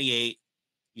 328.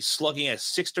 He's slugging at a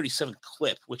 637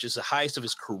 clip, which is the highest of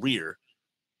his career.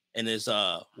 and his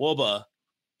WOBA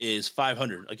is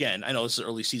 500. Again, I know this is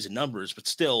early season numbers, but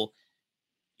still,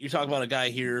 you're talking about a guy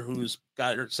here who's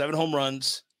got 7 home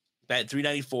runs, batting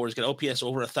 394. He's got OPS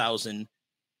over 1,000,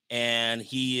 and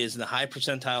he is in the high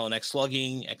percentile in X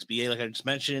slugging, XBA, like I just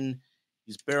mentioned.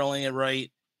 He's barreling it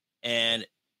right, and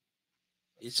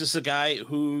it's just a guy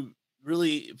who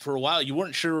really, for a while, you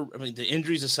weren't sure. I mean, the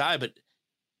injuries aside, but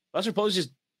Buster Posey's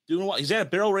doing well. He's at a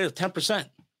barrel rate of 10%.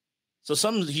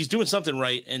 So he's doing something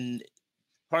right, and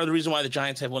part of the reason why the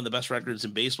Giants have one of the best records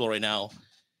in baseball right now,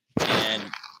 and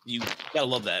you gotta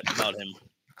love that about him.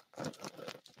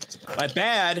 My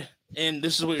bad, and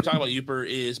this is what you're talking about, Yooper,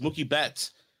 is Mookie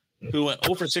Betts, who went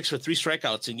 0 for 6 for 3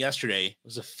 strikeouts in yesterday. It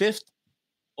was the 5th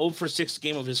 0 for 6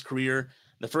 game of his career,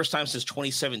 the first time since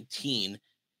 2017,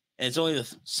 and it's only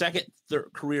the second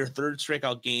career third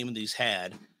strikeout game that he's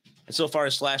had. And so far,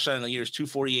 his slash line in the year is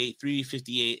 248,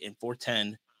 358, and 410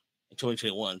 in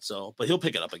 2021. So, but he'll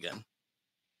pick it up again.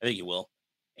 I think he will.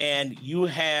 And you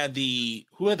had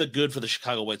who had the good for the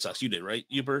Chicago White Sox? You did, right,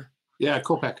 Yooper? Yeah,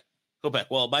 Kopech.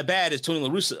 Well, my bad is Tony La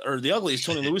Russa, or the ugly is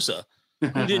Tony La Russa,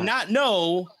 who did not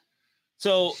know.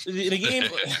 So in the game,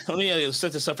 let me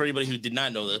set this up for anybody who did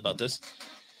not know about this.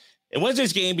 In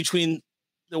Wednesday's game between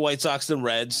the White Sox and the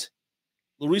Reds,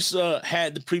 La Russa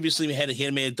had previously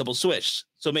made a double switch,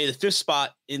 so made the 5th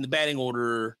spot in the batting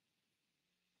order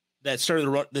that started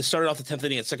off the 10th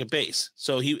inning at second base.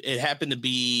 So it happened to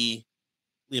be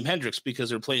Liam Hendricks because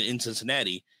they're playing in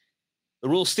Cincinnati. The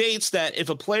rule states that if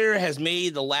a player has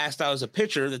made the last out as a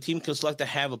pitcher, the team can select to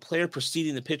have a player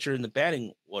preceding the pitcher in the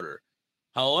batting order.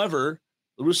 However,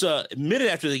 La Russa admitted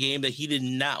after the game that he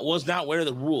was not aware of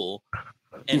the rule,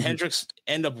 and Hendricks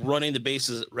ended up running the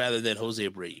bases rather than Jose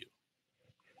Abreu.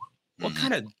 What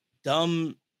kind of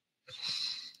dumb?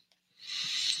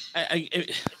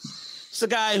 It's a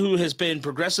guy who has been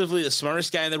progressively the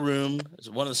smartest guy in the room. Is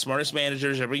one of the smartest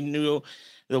managers. Everybody knew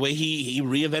the way he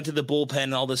reinvented the bullpen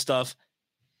and all this stuff.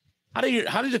 How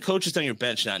did the coaches on your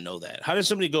bench not know that? How did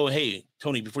somebody go, hey,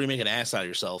 Tony, before you make an ass out of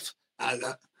yourself?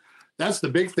 That's the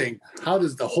big thing. How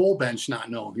does the whole bench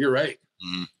not know? You're right.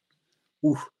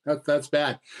 Ooh, that's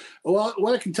bad. Well,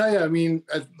 what I can tell you, I mean,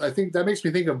 I think that makes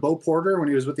me think of Bo Porter when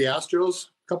he was with the Astros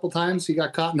a couple times. He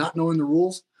got caught not knowing the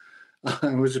rules,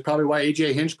 which is probably why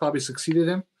A.J. Hinch probably succeeded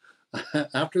him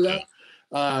after that.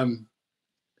 La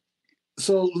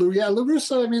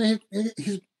Russa, I mean,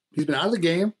 he's been out of the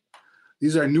game.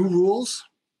 These are new rules.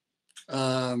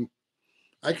 I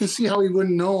can see how he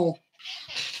wouldn't know.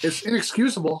 It's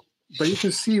inexcusable, but you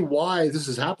can see why this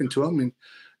has happened to him. And,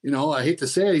 I hate to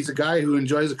say it, he's a guy who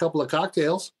enjoys a couple of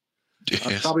cocktails,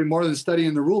 probably more than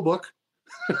studying the rule book.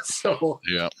 So,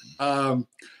 yeah.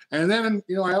 And then,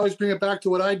 I always bring it back to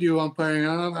what I do umpiring.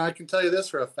 I can tell you this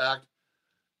for a fact.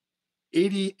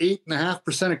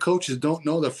 88.5% of coaches don't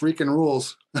know the freaking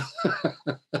rules.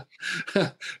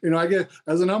 I get,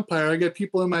 as an umpire, I get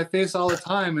people in my face all the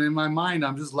time. And in my mind,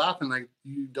 I'm just laughing like,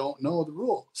 you don't know the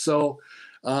rule. So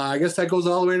I guess that goes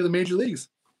all the way to the major leagues.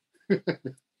 Wow.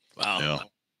 Yeah.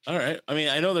 All right. I mean,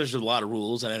 I know there's a lot of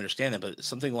rules, and I understand that, but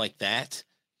something like that,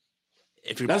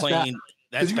 if you're playing,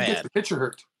 that's bad. You get the pitcher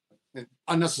hurt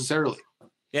unnecessarily.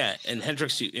 Yeah, and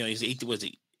Hendricks, he's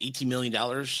 $18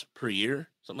 million per year,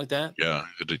 something like that. Yeah,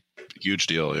 a huge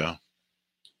deal. Yeah.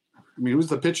 I mean, who's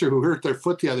the pitcher who hurt their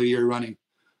foot the other year running?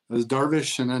 It was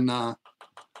Darvish, and then the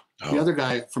other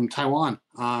guy from Taiwan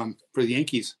for the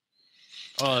Yankees.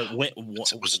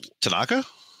 Was it Tanaka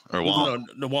or Wong?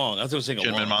 No, Wong. I was going to say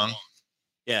Wong.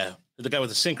 Yeah, the guy with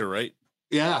the sinker, right?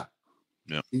 Yeah.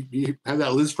 Yeah. He had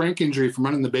that Liz Frank injury from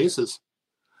running the bases.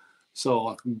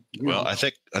 So, I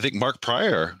think Mark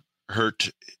Pryor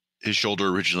hurt his shoulder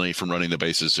originally from running the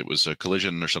bases. It was a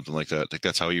collision or something like that. I think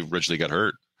that's how he originally got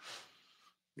hurt.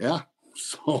 Yeah.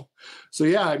 So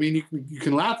yeah. I mean, you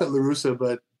can laugh at La Russa,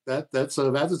 but that's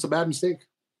a bad mistake.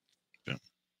 Yeah.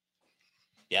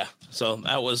 Yeah. So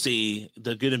that was the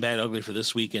good and bad and ugly for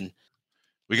this week, and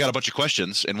we got a bunch of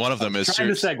questions, and one of them is trying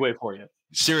to segue for you.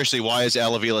 Seriously, why is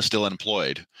Al Avila still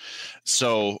unemployed?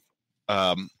 So,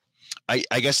 I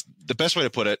guess the best way to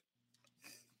put it.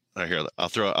 Here,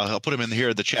 I'll put him in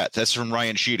here in the chat. That's from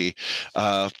Ryan Sheedy.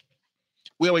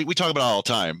 We talk about it all the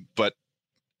time, but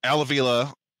Al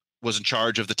Avila was in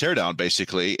charge of the teardown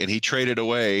basically, and he traded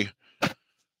away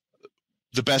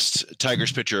the best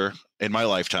Tigers pitcher in my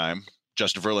lifetime,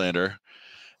 Justin Verlander,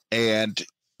 and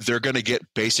they're going to get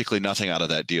basically nothing out of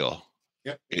that deal.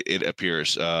 Yep. It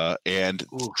appears. And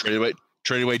traded away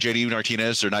JD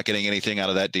Martinez. They're not getting anything out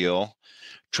of that deal.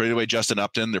 traded away Justin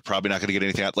Upton. They're probably not going to get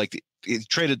anything out. Like he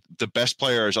traded the best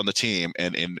players on the team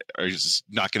and are just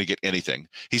not going to get anything.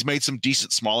 He's made some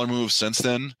decent smaller moves since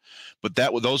then, but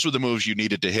those were the moves you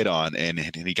needed to hit on, and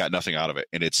he got nothing out of it.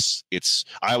 And it's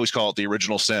I always call it the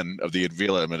original sin of the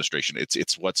Avila administration.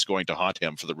 It's what's going to haunt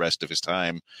him for the rest of his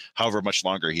time, however much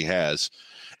longer he has.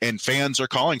 And fans are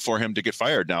calling for him to get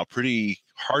fired now pretty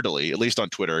heartily, at least on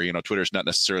Twitter. You know, Twitter's not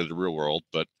necessarily the real world,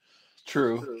 but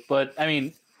true. But I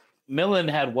mean, Millen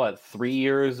had 3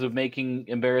 years of making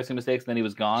embarrassing mistakes, and then he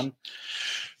was gone.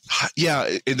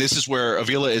 Yeah, and this is where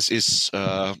Avila is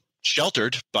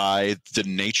sheltered by the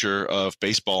nature of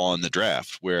baseball and the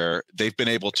draft, where they've been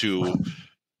able to.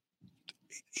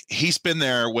 He's been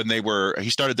there when he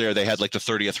started there. They had like the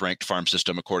 30th ranked farm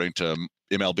system according to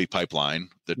MLB Pipeline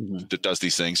that does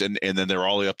these things, and then they're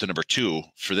all the way up to number 2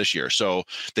 for this year. So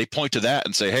they point to that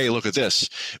and say, "Hey, look at this,"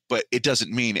 but it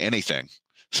doesn't mean anything.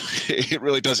 It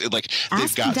really does.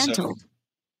 They've got some,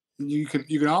 you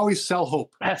can always sell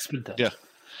hope.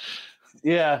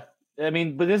 Yeah. I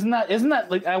mean, but isn't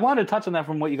that like, I wanted to touch on that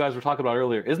from what you guys were talking about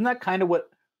earlier. Isn't that kind of what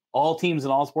all teams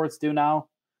in all sports do now?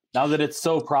 Now that it's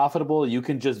so profitable, you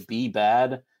can just be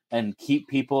bad and keep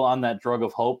people on that drug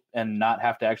of hope and not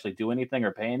have to actually do anything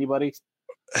or pay anybody.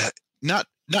 Not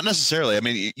necessarily. I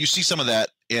mean, you see some of that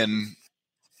in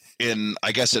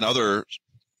I guess in other.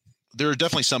 There are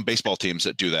definitely some baseball teams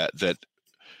that do that. But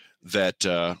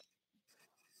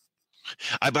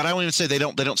I don't even say they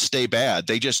don't stay bad.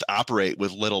 They just operate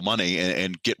with little money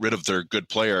and get rid of their good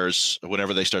players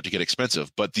whenever they start to get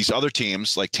expensive. But these other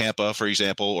teams like Tampa, for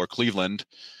example, or Cleveland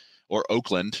or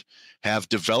Oakland have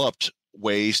developed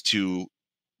ways to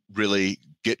really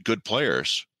get good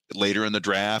players later in the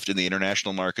draft in the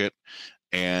international market.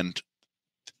 And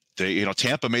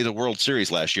Tampa made the World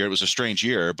Series last year. It was a strange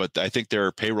year, but I think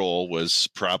their payroll was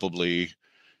probably,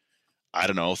 I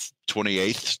don't know,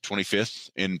 28th, 25th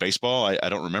in baseball. I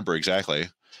don't remember exactly.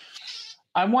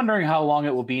 I'm wondering how long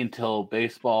it will be until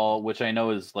baseball, which I know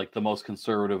is like the most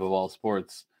conservative of all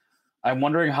sports. I'm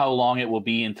wondering how long it will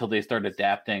be until they start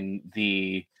adapting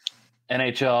the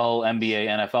NHL, NBA,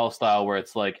 NFL style, where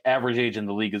it's like average age in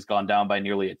the league has gone down by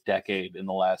nearly a decade in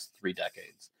the last 3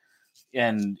 decades.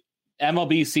 And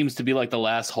MLB seems to be like the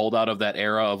last holdout of that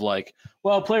era of like,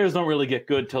 well, players don't really get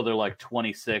good till they're like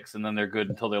 26, and then they're good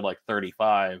until they're like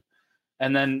 35.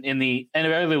 And then in the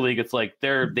NBA league, it's like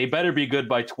they better be good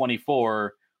by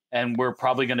 24, and we're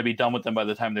probably going to be done with them by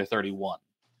the time they're 31.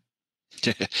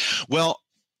 Well,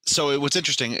 so what's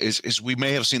interesting is we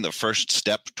may have seen the first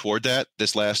step toward that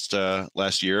this last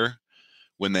year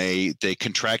when they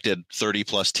contracted 30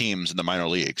 plus teams in the minor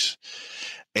leagues.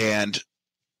 And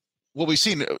what we've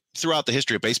seen throughout the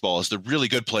history of baseball is the really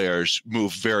good players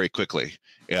move very quickly.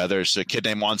 Yeah, there's a kid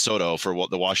named Juan Soto for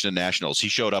the Washington Nationals. He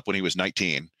showed up when he was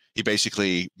 19. He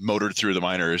basically motored through the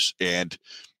minors, and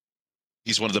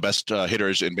he's one of the best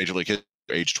hitters in Major League history,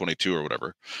 age 22 or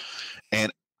whatever.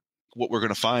 And what we're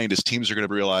going to find is teams are going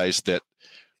to realize that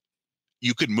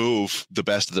you could move the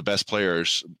best of the best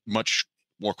players much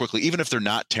more quickly, even if they're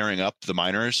not tearing up the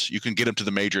minors. You can get them to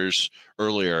the majors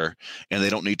earlier, and they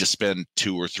don't need to spend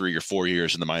 2 or 3 or 4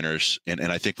 years in the minors. And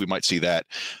I think we might see that.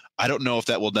 I don't know if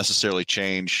that will necessarily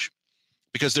change,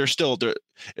 because they're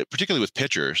particularly with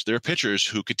pitchers. There are pitchers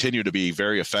who continue to be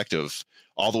very effective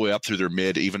all the way up through their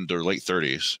mid, even their late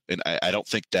 30s. And I don't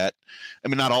think that. I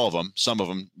mean, not all of them. Some of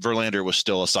them. Verlander was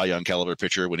still a Cy Young caliber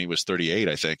pitcher when he was 38,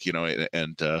 I think.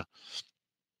 And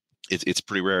it's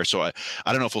pretty rare. So I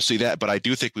don't know if we'll see that, but I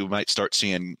do think we might start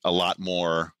seeing a lot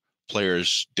more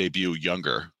players debut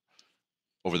younger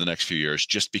over the next few years,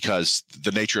 just because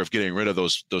the nature of getting rid of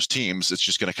those teams, it's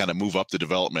just going to kind of move up the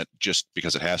development just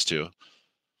because it has to.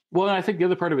 Well, and I think the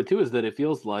other part of it too is that it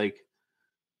feels like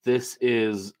this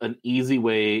is an easy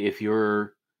way, if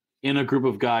you're in a group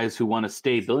of guys who want to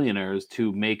stay billionaires,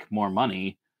 to make more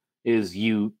money, is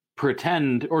you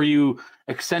pretend or you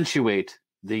accentuate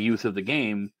the youth of the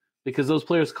game, because those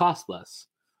players cost less.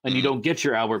 And you don't get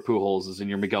your Albert Pujols and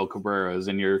your Miguel Cabreras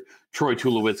and your Troy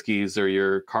Tulowitzkis or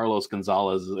your Carlos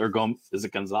Gonzalez is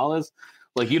it Gonzalez?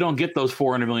 Like, you don't get those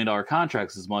 $400 million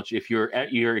contracts as much if you're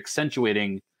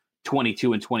accentuating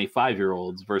 22 and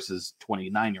 25-year-olds versus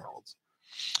 29-year-olds.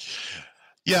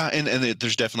 Yeah, and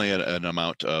there's definitely an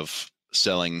amount of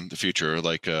selling the future,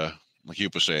 like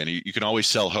Yooper was saying. You can always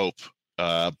sell hope,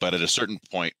 but at a certain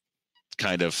point,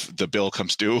 kind of the bill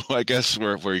comes due, I guess,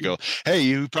 where you go, hey,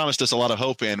 you promised us a lot of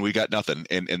hope and we got nothing.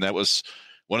 And that was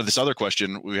one of this other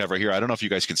question we have right here. I don't know if you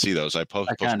guys can see those. I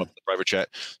post them up in the private chat.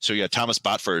 So yeah, Thomas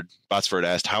Botsford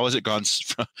asked, how has it gone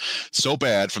so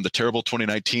bad from the terrible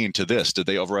 2019 to this? Did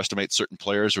they overestimate certain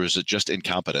players, or is it just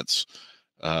incompetence?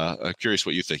 I'm curious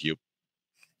what you think, you.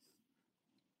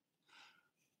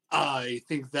 I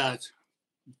think that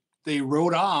they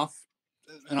wrote off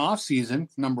an off season.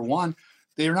 Number one,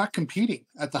 they are not competing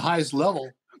at the highest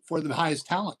level for the highest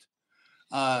talent.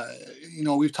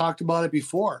 We've talked about it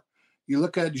before. You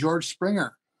look at George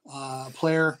Springer,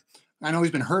 player. I know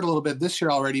he's been hurt a little bit this year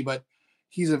already, but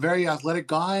he's a very athletic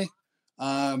guy.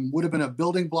 Would have been a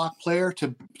building block player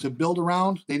to build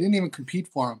around. They didn't even compete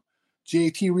for him.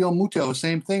 JT Real Muto,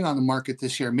 same thing on the market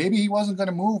this year. Maybe he wasn't going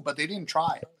to move, but they didn't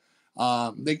try.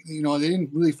 They didn't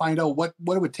really find out what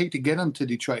it would take to get him to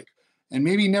Detroit, and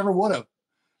maybe he never would have.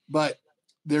 But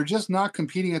they're just not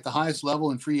competing at the highest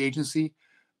level in free agency.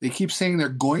 They keep saying they're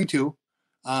going to,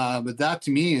 but that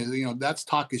to me is, that's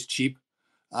talk is cheap.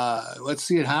 Let's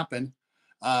see it happen.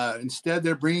 Instead,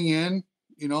 they're bringing in,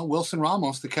 Wilson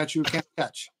Ramos, the catcher who can't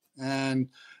catch, and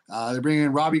they're bringing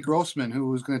in Robbie Grossman,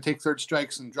 who is going to take third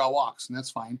strikes and draw walks, and that's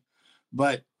fine.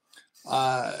 But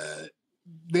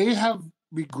they have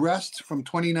regressed from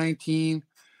 2019.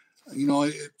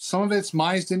 Some of it's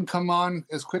Mize didn't come on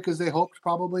as quick as they hoped,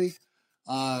 probably.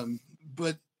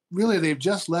 But really, they've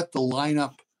just let the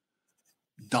lineup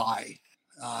die.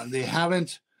 They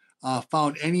haven't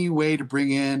found any way to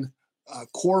bring in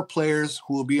core players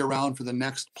who will be around for the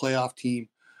next playoff team.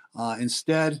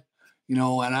 Instead,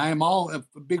 and I am all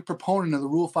a big proponent of the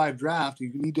Rule 5 draft.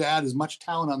 You need to add as much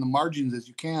talent on the margins as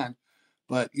you can.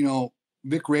 But,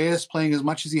 Vic Reyes playing as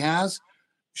much as he has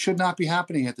should not be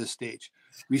happening at this stage.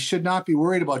 We should not be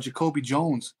worried about Jacoby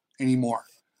Jones anymore.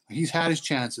 He's had his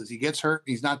chances. He gets hurt.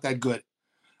 He's not that good.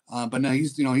 But now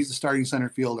he's the starting center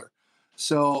fielder.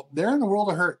 So they're in the world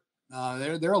of hurt.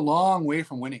 They're a long way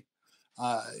from winning.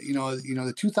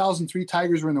 The 2003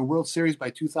 Tigers were in the World Series by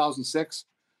 2006.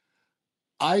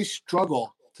 I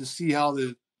struggle to see how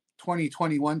the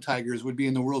 2021 Tigers would be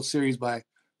in the World Series by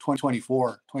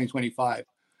 2024, 2025.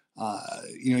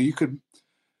 You could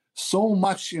so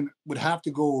much would have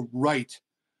to go right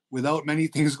without many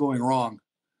things going wrong.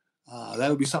 That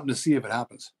would be something to see if it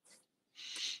happens.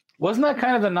 Wasn't that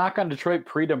kind of the knock on Detroit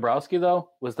pre-Dombrowski, though?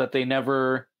 Was that they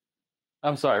never...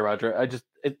 I'm sorry, Roger.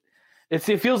 It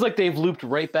feels like they've looped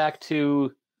right back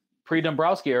to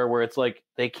pre-Dombrowski era, where it's like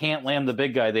they can't land the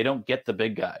big guy. They don't get the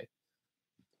big guy.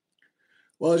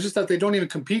 Well, it's just that they don't even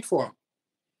compete for him.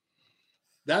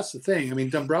 That's the thing. I mean,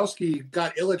 Dombrowski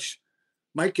got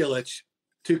Mike Ilitch,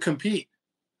 to compete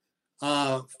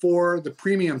for the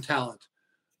premium talent.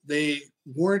 They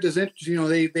weren't as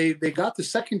interested. They got the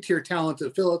second tier talent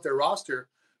to fill out their roster,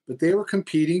 but they were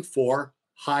competing for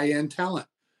high end talent.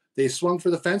 They swung for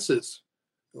the fences.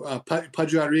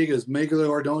 Pudge Rodriguez, Miguel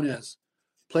Ordonez,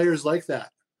 players like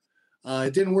that.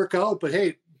 It didn't work out, but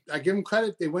hey, I give them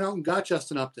credit. They went out and got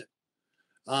Justin Upton.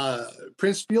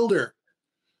 Prince Fielder,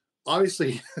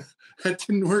 obviously, that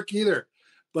didn't work either.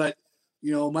 But,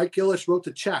 Mike Ilitch wrote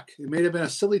the check. It may have been a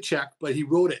silly check, but he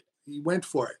wrote it. He went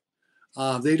for it.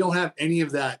 They don't have any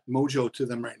of that mojo to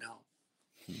them right now.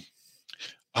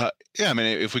 I mean,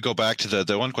 if we go back to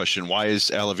the one question, why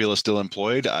is Al Avila still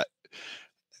employed?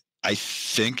 I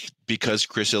think because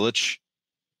Chris Ilitch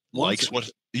likes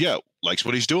what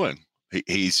he's doing.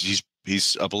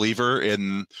 He's a believer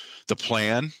in the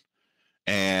plan,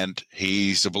 and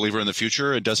he's a believer in the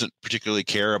future, and doesn't particularly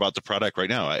care about the product right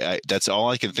now. That's all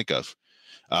I can think of.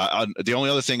 The only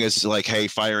other thing is like, hey,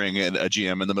 firing a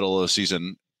GM in the middle of the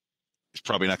season is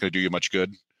probably not going to do you much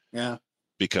good. Yeah,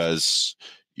 because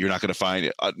you're not going to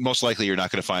find most likely you're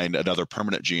not going to find another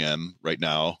permanent GM right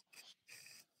now.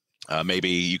 Maybe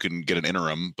you can get an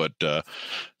interim, but but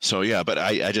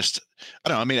I don't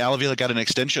know. I mean, Al Avila got an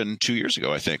extension 2 years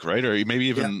ago, I think, right? Or maybe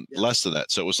even less than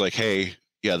that. So it was like, hey,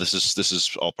 yeah, this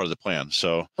is all part of the plan.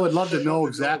 So I would love to know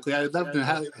exactly. I'd love to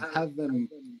have them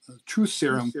truth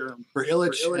serum for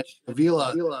Ilitch and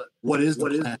Avila. What is the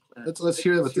plan? Let's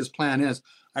hear what this plan is.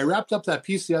 I wrapped up that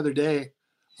piece the other day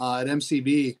at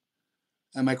MCB,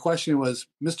 and my question was,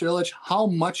 Mr. Ilitch, how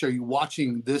much are you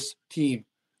watching this team?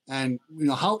 And,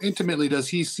 how intimately does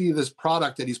he see this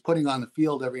product that he's putting on the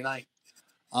field every night?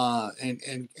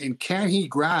 And can he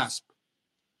grasp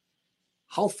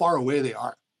how far away they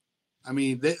are? I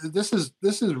mean, this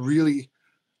is really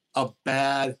a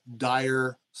bad,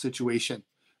 dire situation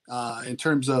in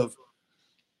terms of,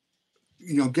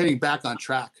 getting back on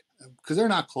track, because they're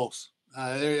not close.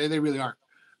 They really aren't.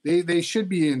 They should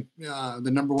be in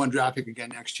the number one draft pick again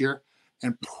next year,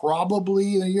 and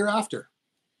probably the year after.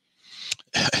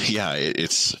 Yeah,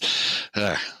 it's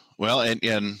well, and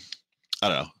I don't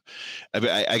know.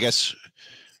 I guess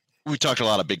we talked a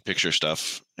lot of big picture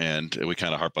stuff, and we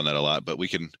kind of harp on that a lot. But we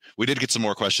did get some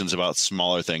more questions about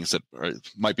smaller things that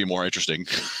might be more interesting,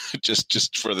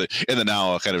 just for the in the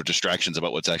now kind of distractions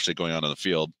about what's actually going on in the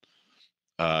field.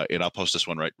 and I'll post this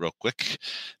one real quick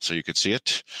so you can see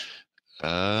it.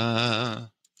 And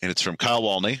it's from Kyle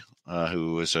Walney,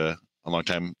 who is a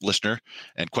longtime listener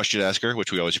and question asker,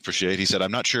 which we always appreciate. He said,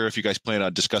 I'm not sure if you guys plan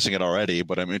on discussing it already,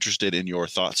 but I'm interested in your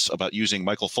thoughts about using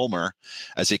Michael Fulmer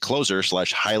as a closer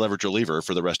 / high leverage reliever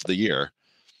for the rest of the year.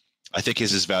 I think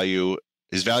his value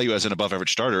as an above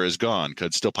average starter is gone.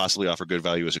 Could still possibly offer good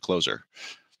value as a closer.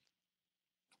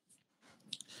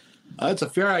 That's a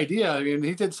fair idea. I mean,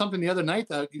 he did something the other night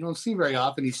that you don't see very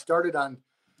often. He started on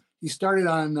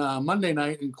Monday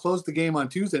night and closed the game on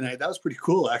Tuesday night. That was pretty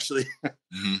cool, actually.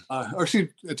 Mm-hmm. Or excuse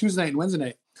me, Tuesday night and Wednesday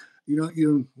night.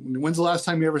 When's the last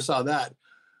time you ever saw that?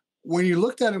 When you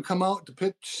looked at him come out to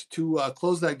pitch to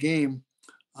close that game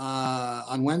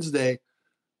on Wednesday,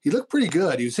 he looked pretty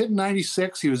good. He was hitting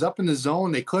 96. He was up in the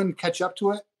zone. They couldn't catch up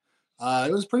to it.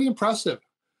 It was pretty impressive.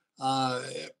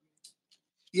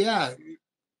 Yeah,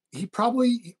 he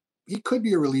could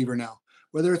be a reliever now,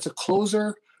 whether it's a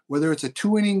closer, whether it's a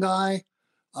 2-inning guy.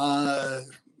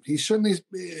 It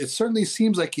certainly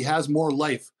seems like he has more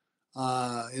life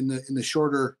in the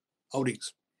shorter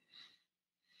outings.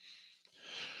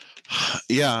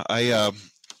 Yeah, I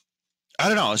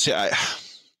don't know. See,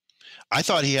 I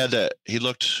thought he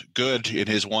looked good in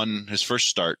his first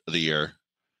start of the year.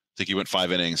 I think he went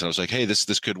 5 innings, and I was like, hey,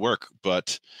 this could work.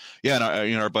 But yeah,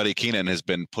 and our buddy Keenan has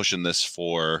been pushing this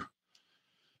for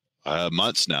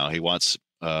months now. He wants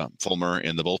Fulmer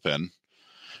in the bullpen.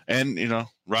 And,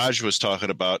 Raj was talking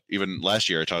about even last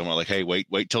year, talking about like, hey,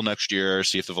 wait till next year,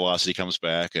 see if the velocity comes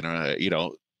back. And,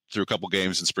 through a couple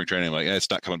games in spring training, I'm like,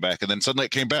 it's not coming back. And then suddenly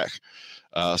it came back.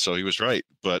 So he was right.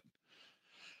 But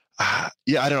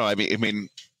yeah, I don't know. I mean,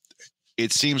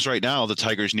 it seems right now the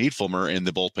Tigers need Fulmer in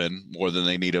the bullpen more than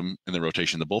they need him in the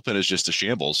rotation. The bullpen is just a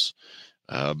shambles.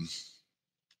 Yeah,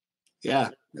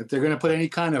 if they're going to put any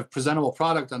kind of presentable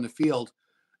product on the field,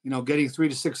 getting 3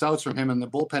 to 6 outs from him in the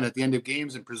bullpen at the end of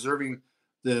games and preserving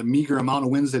the meager amount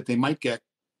of wins that they might get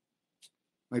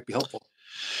might be helpful.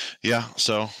 Yeah.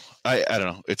 So I don't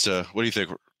know. It's what do you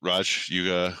think, Raj?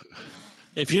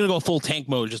 If you're gonna go full tank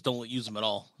mode, just don't use them at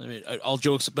all. I mean, all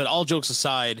jokes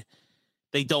aside,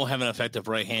 they don't have an effective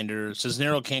right-hander.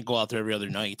 Cisnero can't go out there every other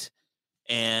night,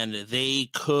 and they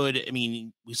could. I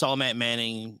mean, we saw Matt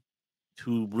Manning,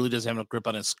 who really doesn't have enough grip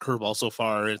on his curveball so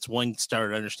far. It's one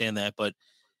starter, I understand that, but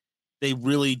they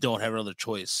really don't have another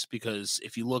choice, because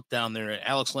if you look down there at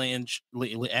Alex Lange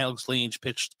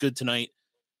pitched good tonight.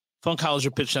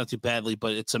 Funkhauser pitched not too badly,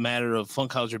 but it's a matter of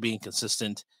Funkhauser being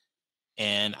consistent,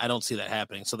 and I don't see that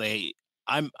happening. So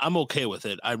I'm okay with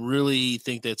it. I really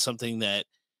think that's something that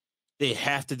they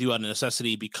have to do out of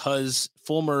necessity, because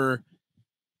Fulmer,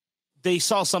 they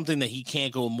saw something that he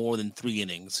can't go more than 3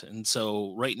 innings. And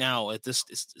so right now at this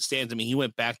stands, I mean, he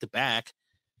went back to back,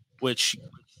 which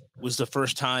was the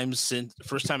first time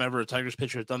ever a Tigers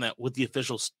pitcher had done that with the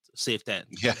official safe net.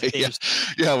 Yeah. We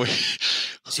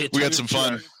had some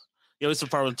fun. Yeah, it was some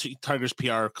fun with Tigers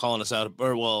PR calling us out,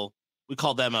 we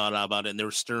called them out about it, and they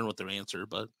were stern with their answer.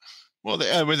 But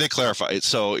they clarified.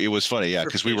 So it was funny, yeah,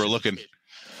 because we were looking, and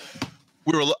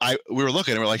we're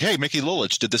like, hey, Mickey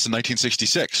Lulich did this in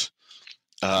 1966.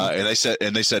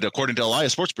 And they said, according to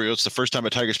Elias Sports Bureau, it's the first time a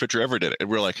Tigers pitcher ever did it. And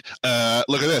we're like,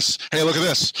 look at this. Hey, look at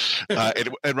this.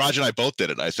 And Raj and I both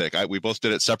did it, I think. We both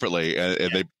did it separately.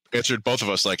 And they answered both of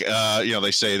us like,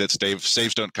 they say that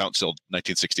saves don't count till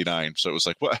 1969. So it was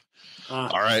like, what? All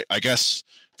right, I guess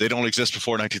they don't exist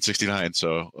before 1969.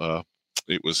 So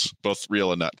it was both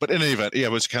real and not. But in any event, yeah,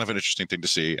 it was kind of an interesting thing to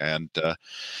see. And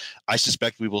I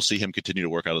suspect we will see him continue to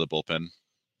work out of the bullpen.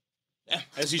 Yeah,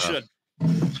 as he should.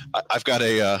 I've got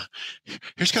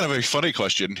here's kind of a funny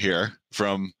question here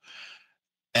from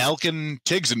Alkin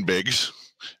Tiggs and Biggs.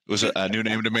 It was a new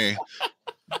name to me.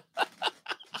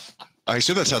 I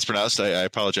assume that's how it's pronounced. I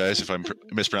apologize if I'm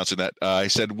mispronouncing that. I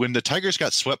said, when the Tigers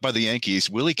got swept by the Yankees,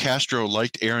 Willie Castro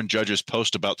liked Aaron Judge's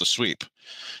post about the sweep.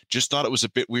 Just thought it was a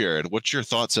bit weird. What's your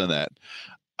thoughts on that?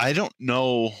 I don't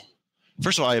know.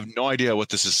 First of all, I have no idea what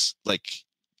this is like.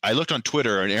 I looked on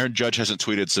Twitter, and Aaron Judge hasn't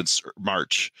tweeted since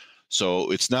March.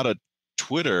 So it's not a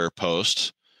Twitter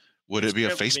post. Would it be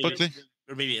a Facebook thing?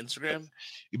 Or maybe Instagram?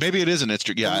 Maybe it is an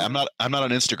Instagram. Yeah, I'm not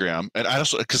on Instagram, and I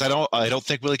also, because I don't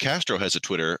think Willie Castro has a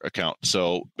Twitter account.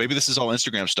 So maybe this is all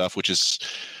Instagram stuff, which is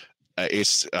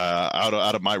it's out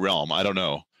of my realm. I don't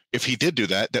know. If he did do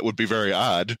that, that would be very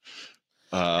odd.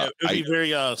 It would be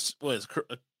very was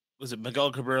it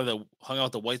Miguel Cabrera that hung out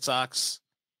with the White Sox?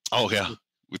 Oh yeah,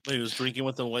 when he was drinking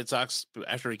with the White Sox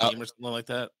after a game or something like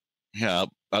that. Yeah,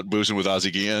 out boozing with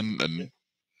Ozzie Guillen and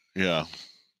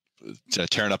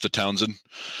tearing up the Townsend.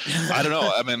 I don't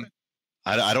know. I mean,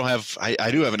 I don't have,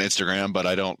 I do have an Instagram, but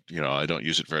I don't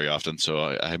use it very often.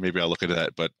 So maybe I'll look into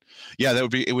that. But yeah,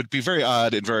 it would be very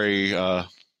odd and very,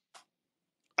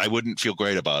 I wouldn't feel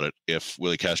great about it if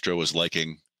Willie Castro was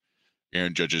liking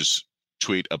Aaron Judge's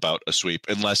tweet about a sweep,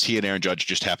 unless he and Aaron Judge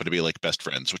just happen to be like best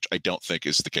friends, which I don't think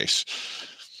is the case.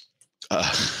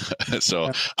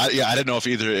 So I didn't know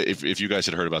if you guys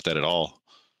had heard about that at all.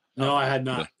 No, I had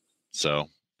not. So,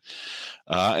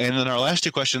 and then our last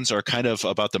two questions are kind of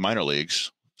about the minor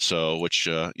leagues. So, which,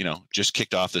 just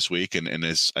kicked off this week and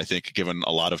is, I think, given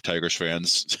a lot of Tigers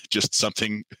fans just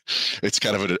something, it's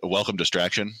kind of a welcome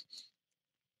distraction.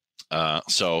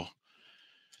 So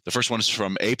the first one is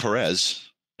from A. Perez,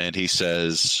 and he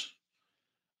says,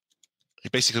 he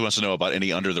basically wants to know about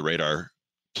any under the radar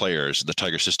players in the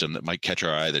Tiger system that might catch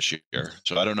our eye this year.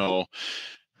 So I don't know.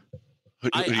 Who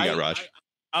do you got, Raj?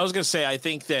 I was going to say, I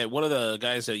think that one of the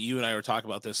guys that you and I were talking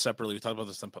about this separately, we talked about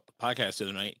this on the podcast the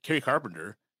other night, Kerry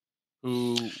Carpenter,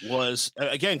 who was,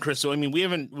 again, Chris, so I mean, we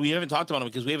haven't talked about him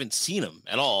because we haven't seen him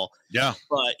at all. Yeah.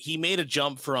 But he made a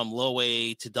jump from low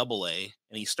A to double A,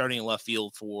 and he's starting in left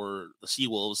field for the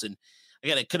Seawolves. And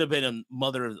again, it could have been a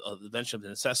mother of the bench of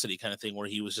necessity kind of thing where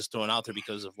he was just thrown out there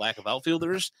because of lack of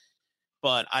outfielders.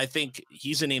 But I think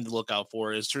he's a name to look out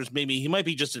for. Maybe he might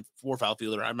be just a fourth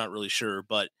outfielder. I'm not really sure.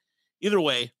 But either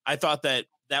way, I thought that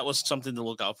was something to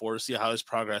look out for, to see how his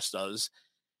progress does.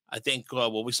 I think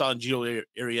what we saw in Gio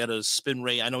Arrieta's spin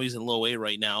rate, I know he's in low A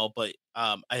right now, but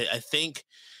I think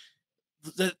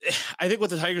what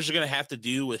the Tigers are going to have to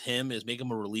do with him is make him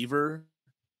a reliever.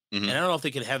 Mm-hmm. And I don't know if they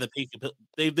can have the peak.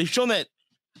 They've shown that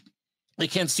they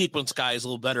can sequence guys a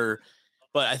little better.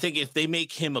 But I think if they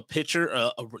make him a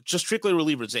pitcher, just strictly a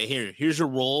reliever, and say, here's your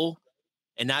role,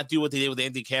 and not do what they did with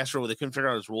Anthony Castro, where they couldn't figure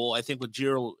out his role, I think with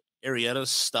Gio Arrieta's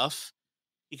stuff,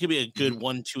 he could be a good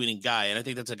 1-2 inning guy. And I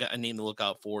think that's a name to look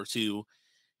out for, too.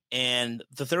 And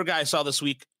the third guy I saw this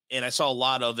week, and I saw a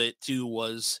lot of it, too,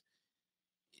 was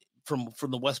from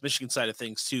the West Michigan side of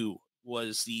things, too,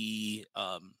 was the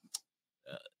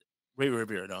Ray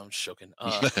Rivera. No, I'm just joking.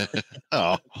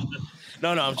 Oh. No,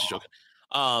 I'm just joking.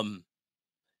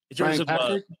 In terms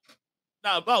Brian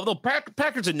of no,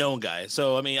 Packard's a known guy.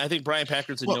 So I mean, I think Brian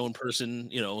Packard's a known person,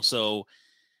 so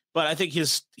but I think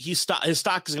his stock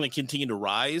is going to continue to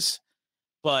rise.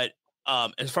 But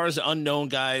as far as the unknown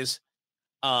guys,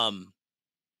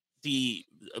 the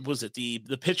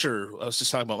pitcher I was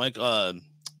just talking about, Mike,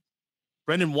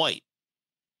 Brendan White.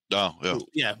 Oh,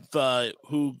 yeah.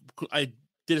 Who I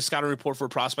did a scouting report for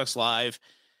Prospects Live.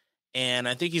 And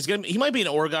I think he might be an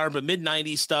Oregon, but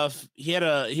mid-90s stuff. He had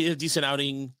a decent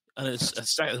outing on his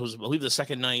second, it was, I believe, the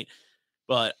second night.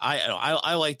 But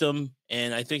I liked him,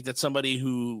 and I think that's somebody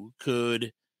who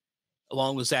could,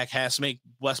 along with Zach Haas, make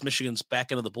West Michigan's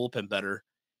back end of the bullpen better.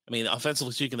 I mean,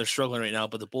 offensively speaking, they're struggling right now,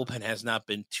 but the bullpen has not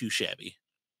been too shabby.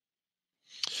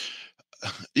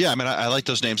 Yeah, I mean, I like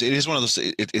those names. It is one of those.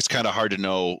 It's kind of hard to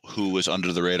know who is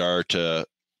under the radar to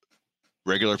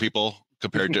regular people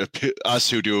compared to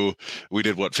us we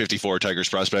did 54 Tigers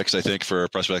prospects, I think, for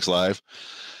Prospects Live.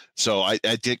 So I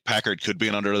think Packard could be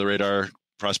an under the radar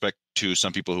prospect to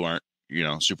some people who aren't,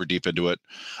 super deep into it.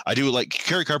 I do like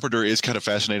Kerry Carpenter is kind of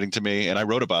fascinating to me. And I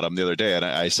wrote about him the other day, and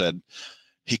I said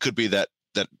he could be that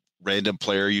random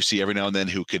player you see every now and then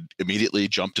who could immediately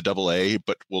jump to double A,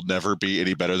 but will never be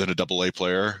any better than a double A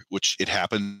player, which it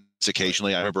happens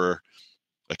occasionally. I remember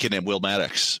a kid named Will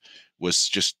Maddox was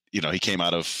just, he came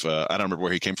out of, I don't remember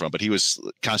where he came from, but he was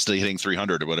constantly hitting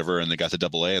 300 or whatever, and they got to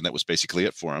double A, and that was basically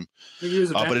it for him.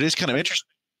 But it is kind of interesting.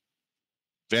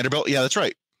 Vanderbilt. Yeah, that's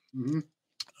right.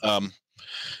 Mm-hmm.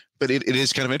 But it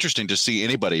is kind of interesting to see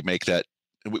anybody make that.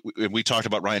 We talked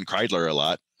about Ryan Kreidler a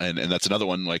lot, and that's another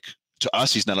one. Like, to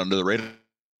us, he's not under the radar. We've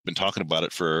been talking about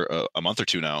it for a month or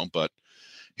two now, but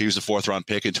he was a 4th round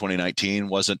pick in 2019. He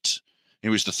was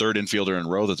the 3rd infielder in a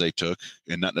row that they took,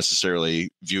 and not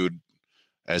necessarily viewed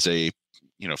as a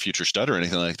future stud or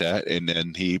anything like that. And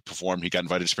then he performed. He got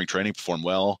invited to spring training, performed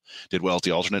well, did well at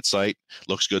the alternate site.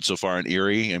 Looks good so far in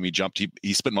Erie. I mean,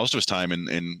 he spent most of his time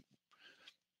in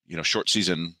short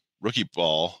season rookie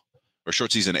ball or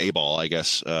short season A ball, I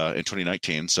guess, in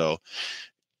 2019. So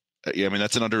yeah, I mean,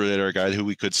 that's an under the radar guy who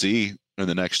we could see in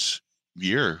the next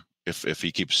year if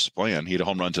he keeps playing. He had a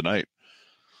home run tonight.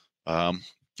 And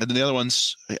then the other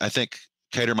ones, I think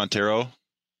Kader Montero,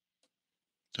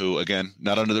 who, again,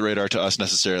 not under the radar to us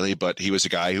necessarily, but he was a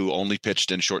guy who only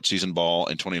pitched in short season ball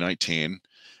in 2019.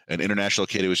 An international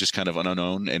kid who was just kind of an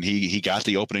unknown, and he got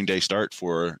the opening day start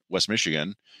for West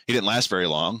Michigan. He didn't last very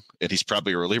long, and he's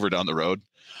probably a reliever down the road,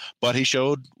 but he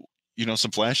showed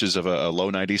some flashes of a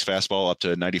low 90s fastball up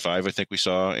to 95, I think we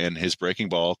saw, and his breaking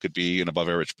ball could be an above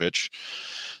average pitch.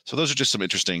 So those are just some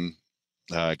interesting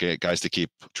guys to keep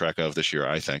track of this year,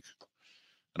 I think.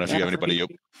 I don't know if you have anybody.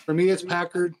 For me, it's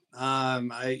Packard.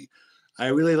 I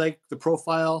really like the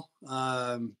profile.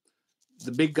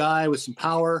 The big guy with some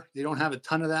power. They don't have a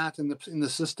ton of that in the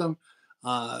system.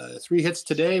 3 hits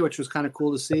today, which was kind of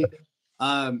cool to see.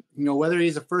 Whether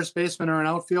he's a first baseman or an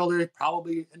outfielder, he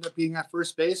probably end up being at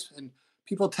first base. And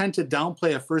people tend to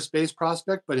downplay a first base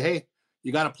prospect, but hey,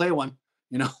 you got to play one,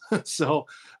 So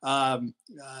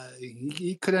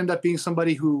he could end up being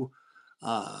somebody who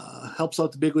helps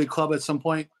out the big league club at some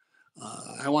point.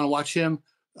 I want to watch him.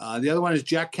 The other one is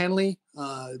Jack Kenley.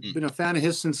 Been a fan of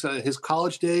his since his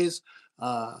college days.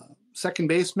 Second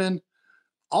baseman,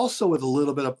 also with a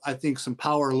little bit of, I think, some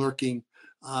power lurking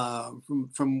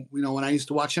from when I used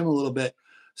to watch him a little bit.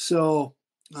 So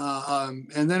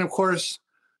and then of course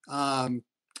De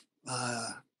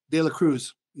La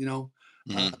Cruz.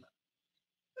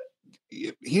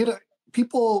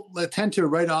 People tend to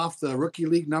write off the rookie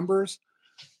league numbers,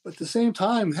 but at the same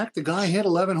time, heck, the guy hit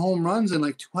 11 home runs and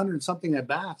like 200 something at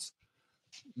bats.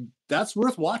 That's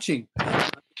worth watching.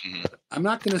 I'm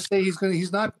not going to say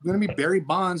he's not going to be Barry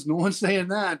Bonds. No one's saying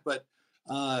that, but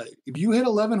if you hit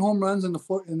 11 home runs in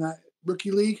that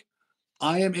rookie league,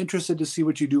 I am interested to see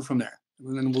what you do from there.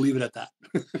 And then we'll leave it at that.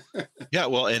 Yeah,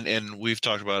 well, and we've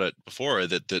talked about it before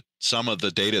that some of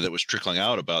the data that was trickling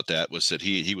out about that was that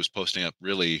he was posting up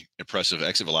really impressive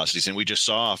exit velocities, and we just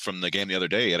saw from the game the other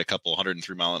day he had a couple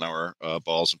 103 mile an hour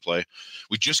balls in play.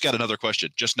 We just got another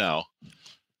question just now.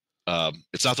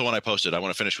 It's not the one I posted. I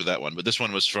want to finish with that one, but this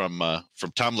one was from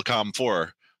Tom Lacombe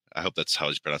 4. I hope that's how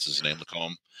he pronounces his name,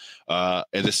 Lacombe.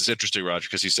 And this is interesting, Roger,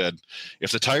 because he said,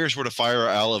 if the Tigers were to fire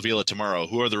Al Avila tomorrow,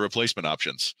 who are the replacement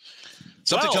options?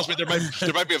 Something tells me there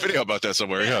might be a video about that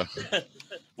somewhere. Yeah.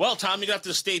 Well, Tom, you have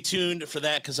to stay tuned for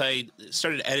that because I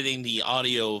started editing the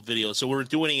audio video. So we're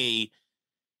doing a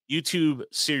YouTube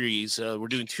series. We're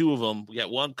doing 2 of them. We got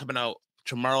one coming out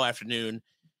tomorrow afternoon,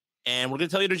 and we're going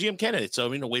to tell you the GM candidate. So I'm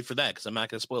going to wait for that because I'm not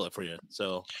going to spoil it for you.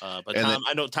 So, but Tom,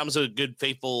 I know Tom's a good,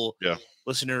 faithful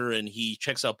listener, and he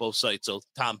checks out both sites. So,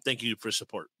 Tom, thank you for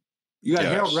support. You got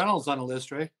Harold Reynolds on the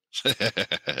list, right?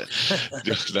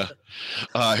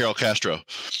 Harold Castro.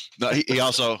 No,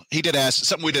 he did ask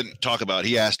something we didn't talk about.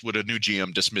 He asked, would a new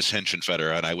GM dismiss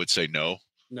Henschenfetter? And I would say no.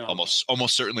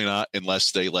 Almost certainly not,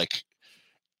 unless they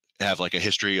have a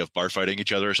history of bar fighting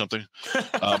each other or something.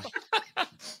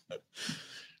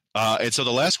 And so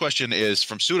the last question is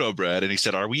from Pseudobread, and he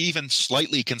said, are we even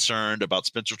slightly concerned about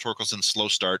Spencer Torkelson's slow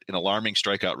start and alarming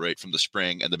strikeout rate from the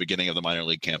spring and the beginning of the minor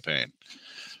league campaign?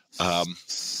 I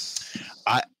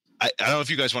don't know if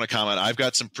you guys want to comment. I've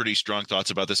got some pretty strong thoughts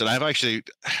about this, and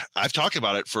I've talked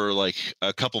about it for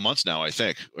a couple months now, I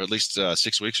think, or at least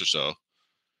 6 weeks or so.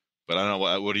 But I don't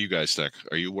know. What do you guys think?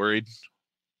 Are you worried?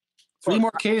 3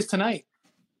 more Ks tonight.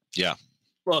 Yeah.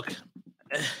 Look,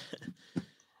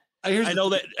 I know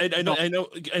that I know.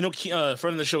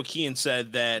 Friend of the show, Kean,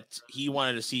 said that he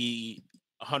wanted to see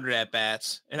 100 at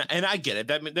bats, and I get it.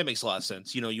 That makes a lot of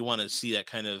sense. You want to see that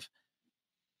kind of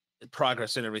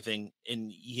progress and everything.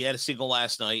 And he had a single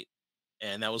last night,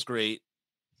 and that was great.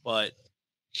 But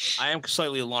I am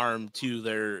slightly alarmed too.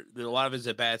 There are a lot of his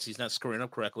at bats he's not scoring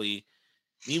up correctly.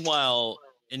 Meanwhile,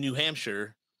 in New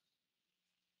Hampshire,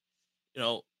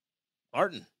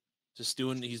 Martin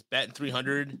he's batting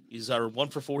 300. He's our 1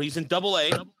 for 4. He's in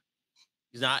Double-A.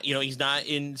 He's not, he's not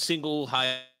in single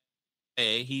high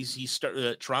A.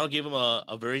 Toronto gave him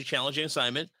a very challenging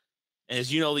assignment. And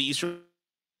as you know, the Eastern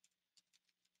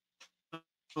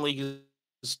League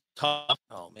is tough.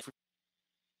 Oh man,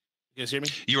 you guys hear me?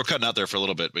 You were cutting out there for a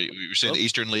little bit, but you were saying the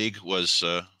Eastern League was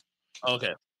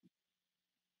okay.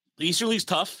 The Eastern League's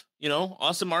tough.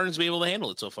 Austin Martin's been able to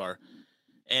handle it so far,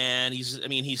 and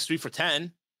he's 3 for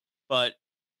 10, but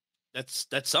that's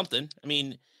something. I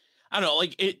don't know,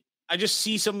 I just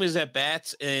see some of his at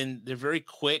bats, and they're very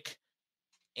quick,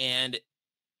 and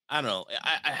I don't know.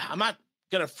 I'm not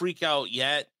gonna freak out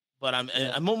yet, but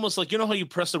I'm almost like, how you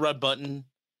press the red button.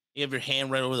 You have your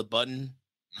hand right over the button,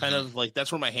 kind of like that's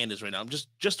where my hand is right now. I'm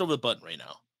just over the button right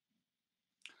now.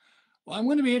 Well, I'm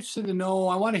going to be interested to know.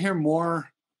 I want to hear more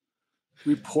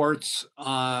reports.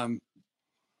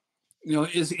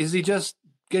 Is he just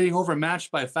getting overmatched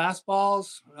by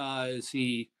fastballs? Is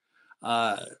he,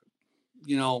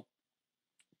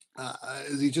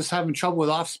 is he just having trouble with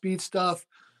off-speed stuff?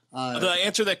 To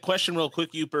answer that question real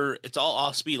quick, Yooper, it's all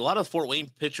off-speed. A lot of Fort Wayne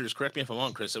pitchers, correct me if I'm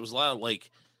wrong, Chris, it was a lot of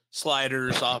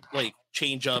sliders, off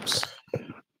change-ups.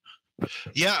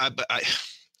 Yeah, but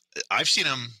I've seen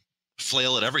him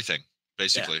flail at everything,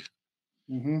 basically.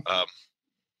 Mm-hmm.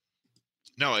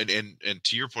 No, and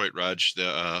to your point, Raj,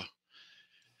 Trevor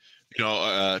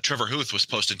Huth was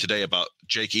posting today about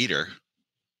Jake Eater,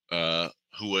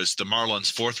 who was the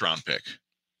Marlins 4th round pick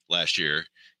last year.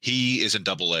 He is in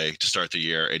Double-A to start the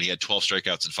year, and he had 12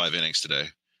 strikeouts in 5 innings today.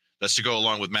 That's to go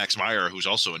along with Max Meyer, who's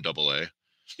also in Double-A.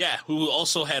 Yeah, who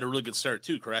also had a really good start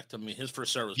too, correct? I mean, his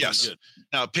first start was pretty good.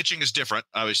 Now, pitching is different,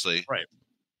 obviously. Right.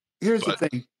 Here's the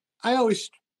thing. I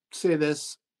always say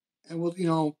this, and we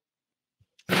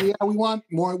want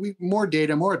more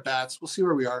data, more at bats. We'll see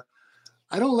where we are.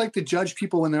 I don't like to judge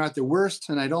people when they're at their worst,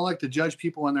 and I don't like to judge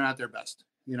people when they're at their best.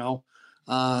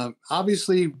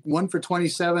 Obviously 1 for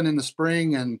 27 in the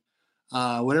spring, and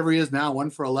whatever he is now, 1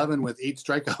 for 11 with 8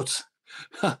 strikeouts.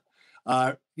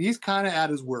 He's kind of at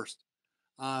his worst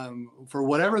for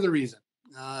whatever the reason.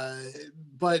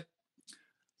 But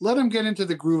let him get into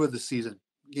the groove of the season.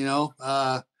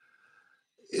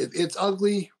 It's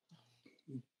ugly.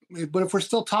 But if we're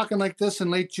still talking like this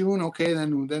in late June, okay,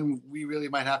 then we really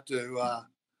might have to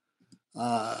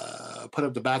put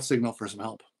up the bat signal for some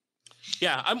help.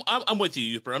 Yeah, I'm with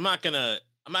you, Yooper. I'm not gonna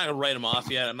write him off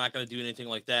yet. I'm not gonna do anything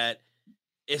like that.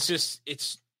 It's just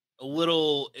it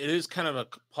is kind of a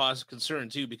cause of concern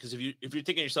too, because if you're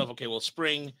thinking to yourself, okay, well,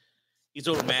 spring he's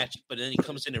overmatched, but then he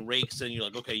comes in and rakes, then you're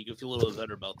like, okay, you can feel a little bit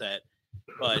better about that.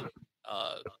 But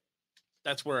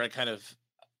that's where I kind of,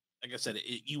 like I said,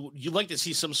 you like to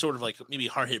see some sort of like maybe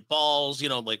hard hit balls,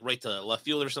 like right to left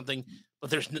field or something. But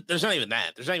there's not even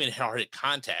that. There's not even hard hit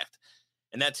contact,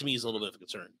 and that to me is a little bit of a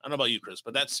concern. I don't know about you, Chris,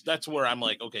 but that's where I'm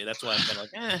like, okay, that's why I'm kind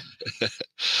of like, eh.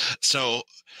 So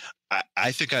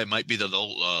I think I might be the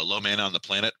low man on the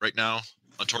planet right now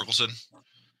on Torkelson.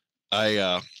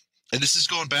 And this is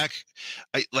going back.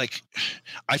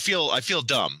 I feel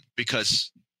dumb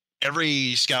because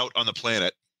every scout on the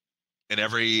planet and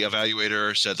every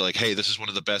evaluator said like, hey, this is one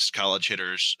of the best college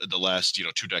hitters in the last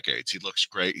 2 decades. He looks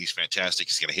great. He's fantastic.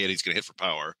 He's gonna hit. He's gonna hit for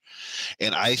power.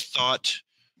 And I thought,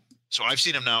 so I've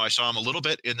seen him now. I saw him a little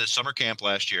bit in the summer camp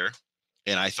last year,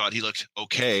 and I thought he looked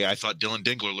okay. I thought Dylan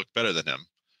Dingler looked better than him.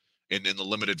 In the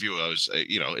limited view, I was,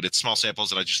 and it's small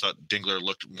samples, and I just thought Dingler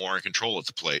looked more in control at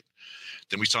the plate.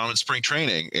 Then we saw him in spring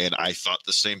training, and I thought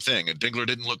the same thing. And Dingler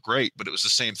didn't look great, but it was the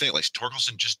same thing. Like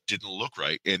Torkelson just didn't look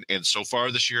right. And so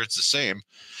far this year, it's the same.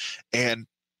 And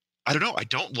I don't know. I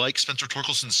don't like Spencer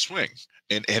Torkelson's swing.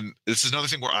 And this is another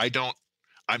thing where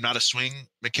I'm not a swing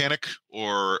mechanic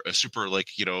or a super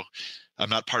I'm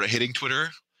not part of hitting Twitter.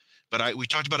 But we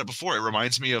talked about it before. It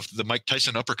reminds me of the Mike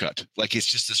Tyson uppercut. Like it's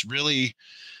just this really.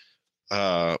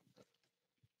 I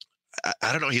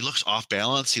don't know. He looks off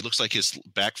balance. He looks like his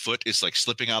back foot is like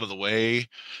slipping out of the way,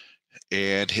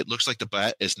 and it looks like the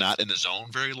bat is not in the zone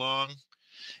very long.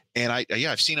 And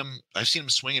I've seen him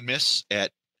swing and miss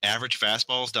at average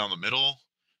fastballs down the middle.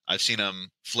 I've seen him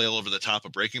flail over the top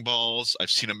of breaking balls.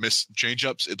 I've seen him miss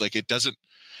changeups. It doesn't.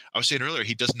 I was saying earlier,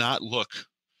 he does not look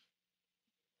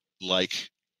like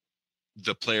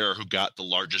the player who got the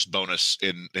largest bonus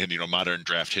in modern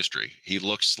draft history. He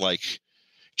looks like,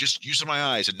 just using my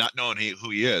eyes and not knowing who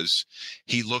he is,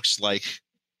 he looks like,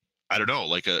 I don't know,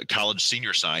 like a college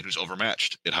senior sign who's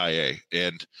overmatched at high A.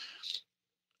 And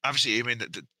obviously, I mean,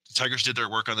 the Tigers did their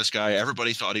work on this guy.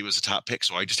 Everybody thought he was a top pick,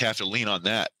 so I just have to lean on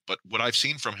that. But what I've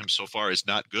seen from him so far is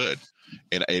not good,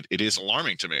 and it is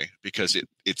alarming to me because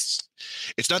it's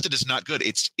not that it's not good.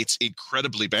 It's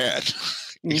incredibly bad.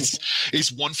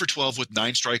 He's 1 for 12 with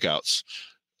 9 strikeouts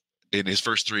in his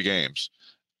first 3 games.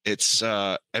 It's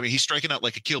he's striking out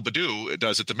like Akil Baddoo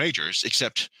does at the majors,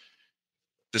 except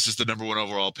this is the number 1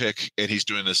 overall pick, and he's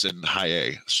doing this in high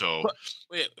A. So,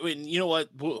 wait, you know what?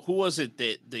 Who was it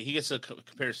that he gets a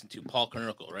comparison to? Paul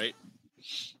Konerko, right?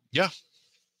 Yeah,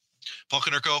 Paul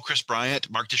Konerko, Chris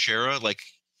Bryant, Mark Teixeira.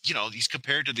 He's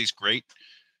compared to these great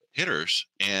hitters,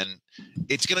 and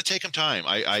it's going to take him time.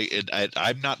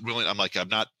 I'm not willing. I'm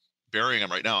not burying him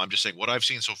right now. I'm just saying what I've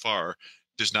seen so far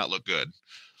does not look good.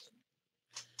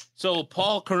 So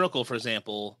Paul Konerko, for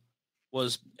example,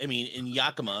 was in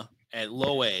Yakima at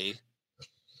low A,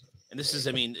 and this is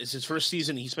it's his first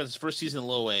season. He spent his first season in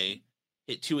low A,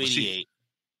 hit 288.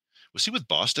 Was he with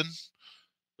Boston?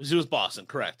 He was Boston,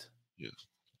 correct? Yeah.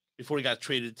 Before he got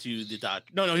traded to the Dodgers.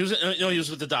 No, he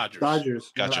was with the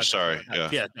Dodgers. Gotcha. Sorry.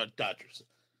 Yeah. Dodgers.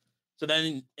 So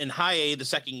then in high A, the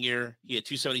second year, he had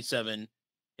 277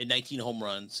 and 19 home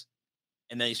runs,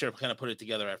 and then he started kind of put it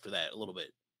together after that a little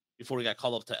bit before he got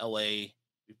called up to LA,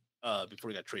 before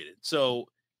he got traded. So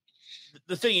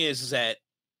the thing is that,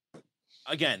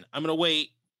 again, I'm gonna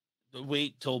wait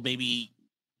till maybe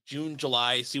June,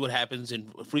 July, see what happens,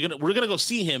 and if we're gonna go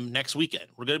see him next weekend.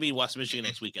 We're gonna be in West Michigan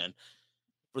next weekend.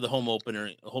 for the home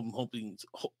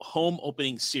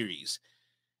opening series.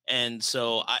 And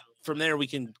so from there we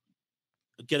can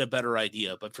get a better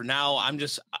idea. But for now,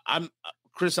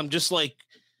 Chris, I'm just a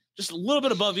little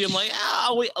bit above you. I'm like,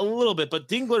 I'll wait a little bit. But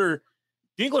Dingler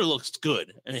looks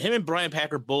good. And him and Brian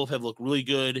Packer both have looked really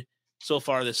good so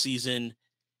far this season.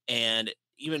 And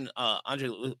even Andre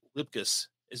Lipkus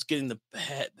is getting the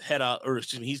head out, or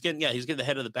excuse me, he's getting the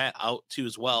head of the bat out too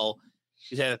as well.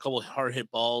 He's had a couple of hard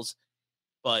hit balls,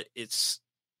 but it's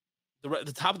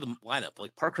the top of the lineup,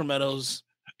 like Parker Meadows.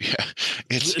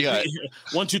 Yeah,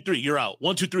 1, 2, 3, you're out.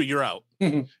 1, 2, 3, you're out.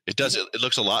 It does. It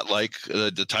looks a lot like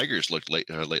the Tigers looked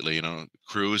lately. You know,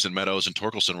 Cruz and Meadows and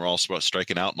Torkelson were all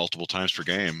striking out multiple times per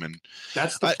game, and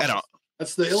that's the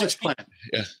Illich plan.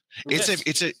 Yeah,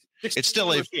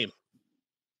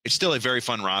 it's still a very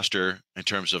fun roster in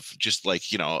terms of just like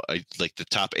like the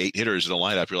top 8 hitters in the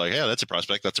lineup. You're like, yeah, that's a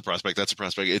prospect. That's a prospect. That's a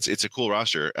prospect. It's a cool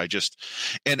roster. I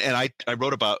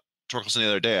wrote about Torkelson the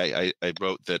other day. I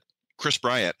wrote that Chris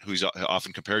Bryant, who's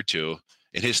often compared to,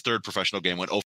 in his third professional game, went 0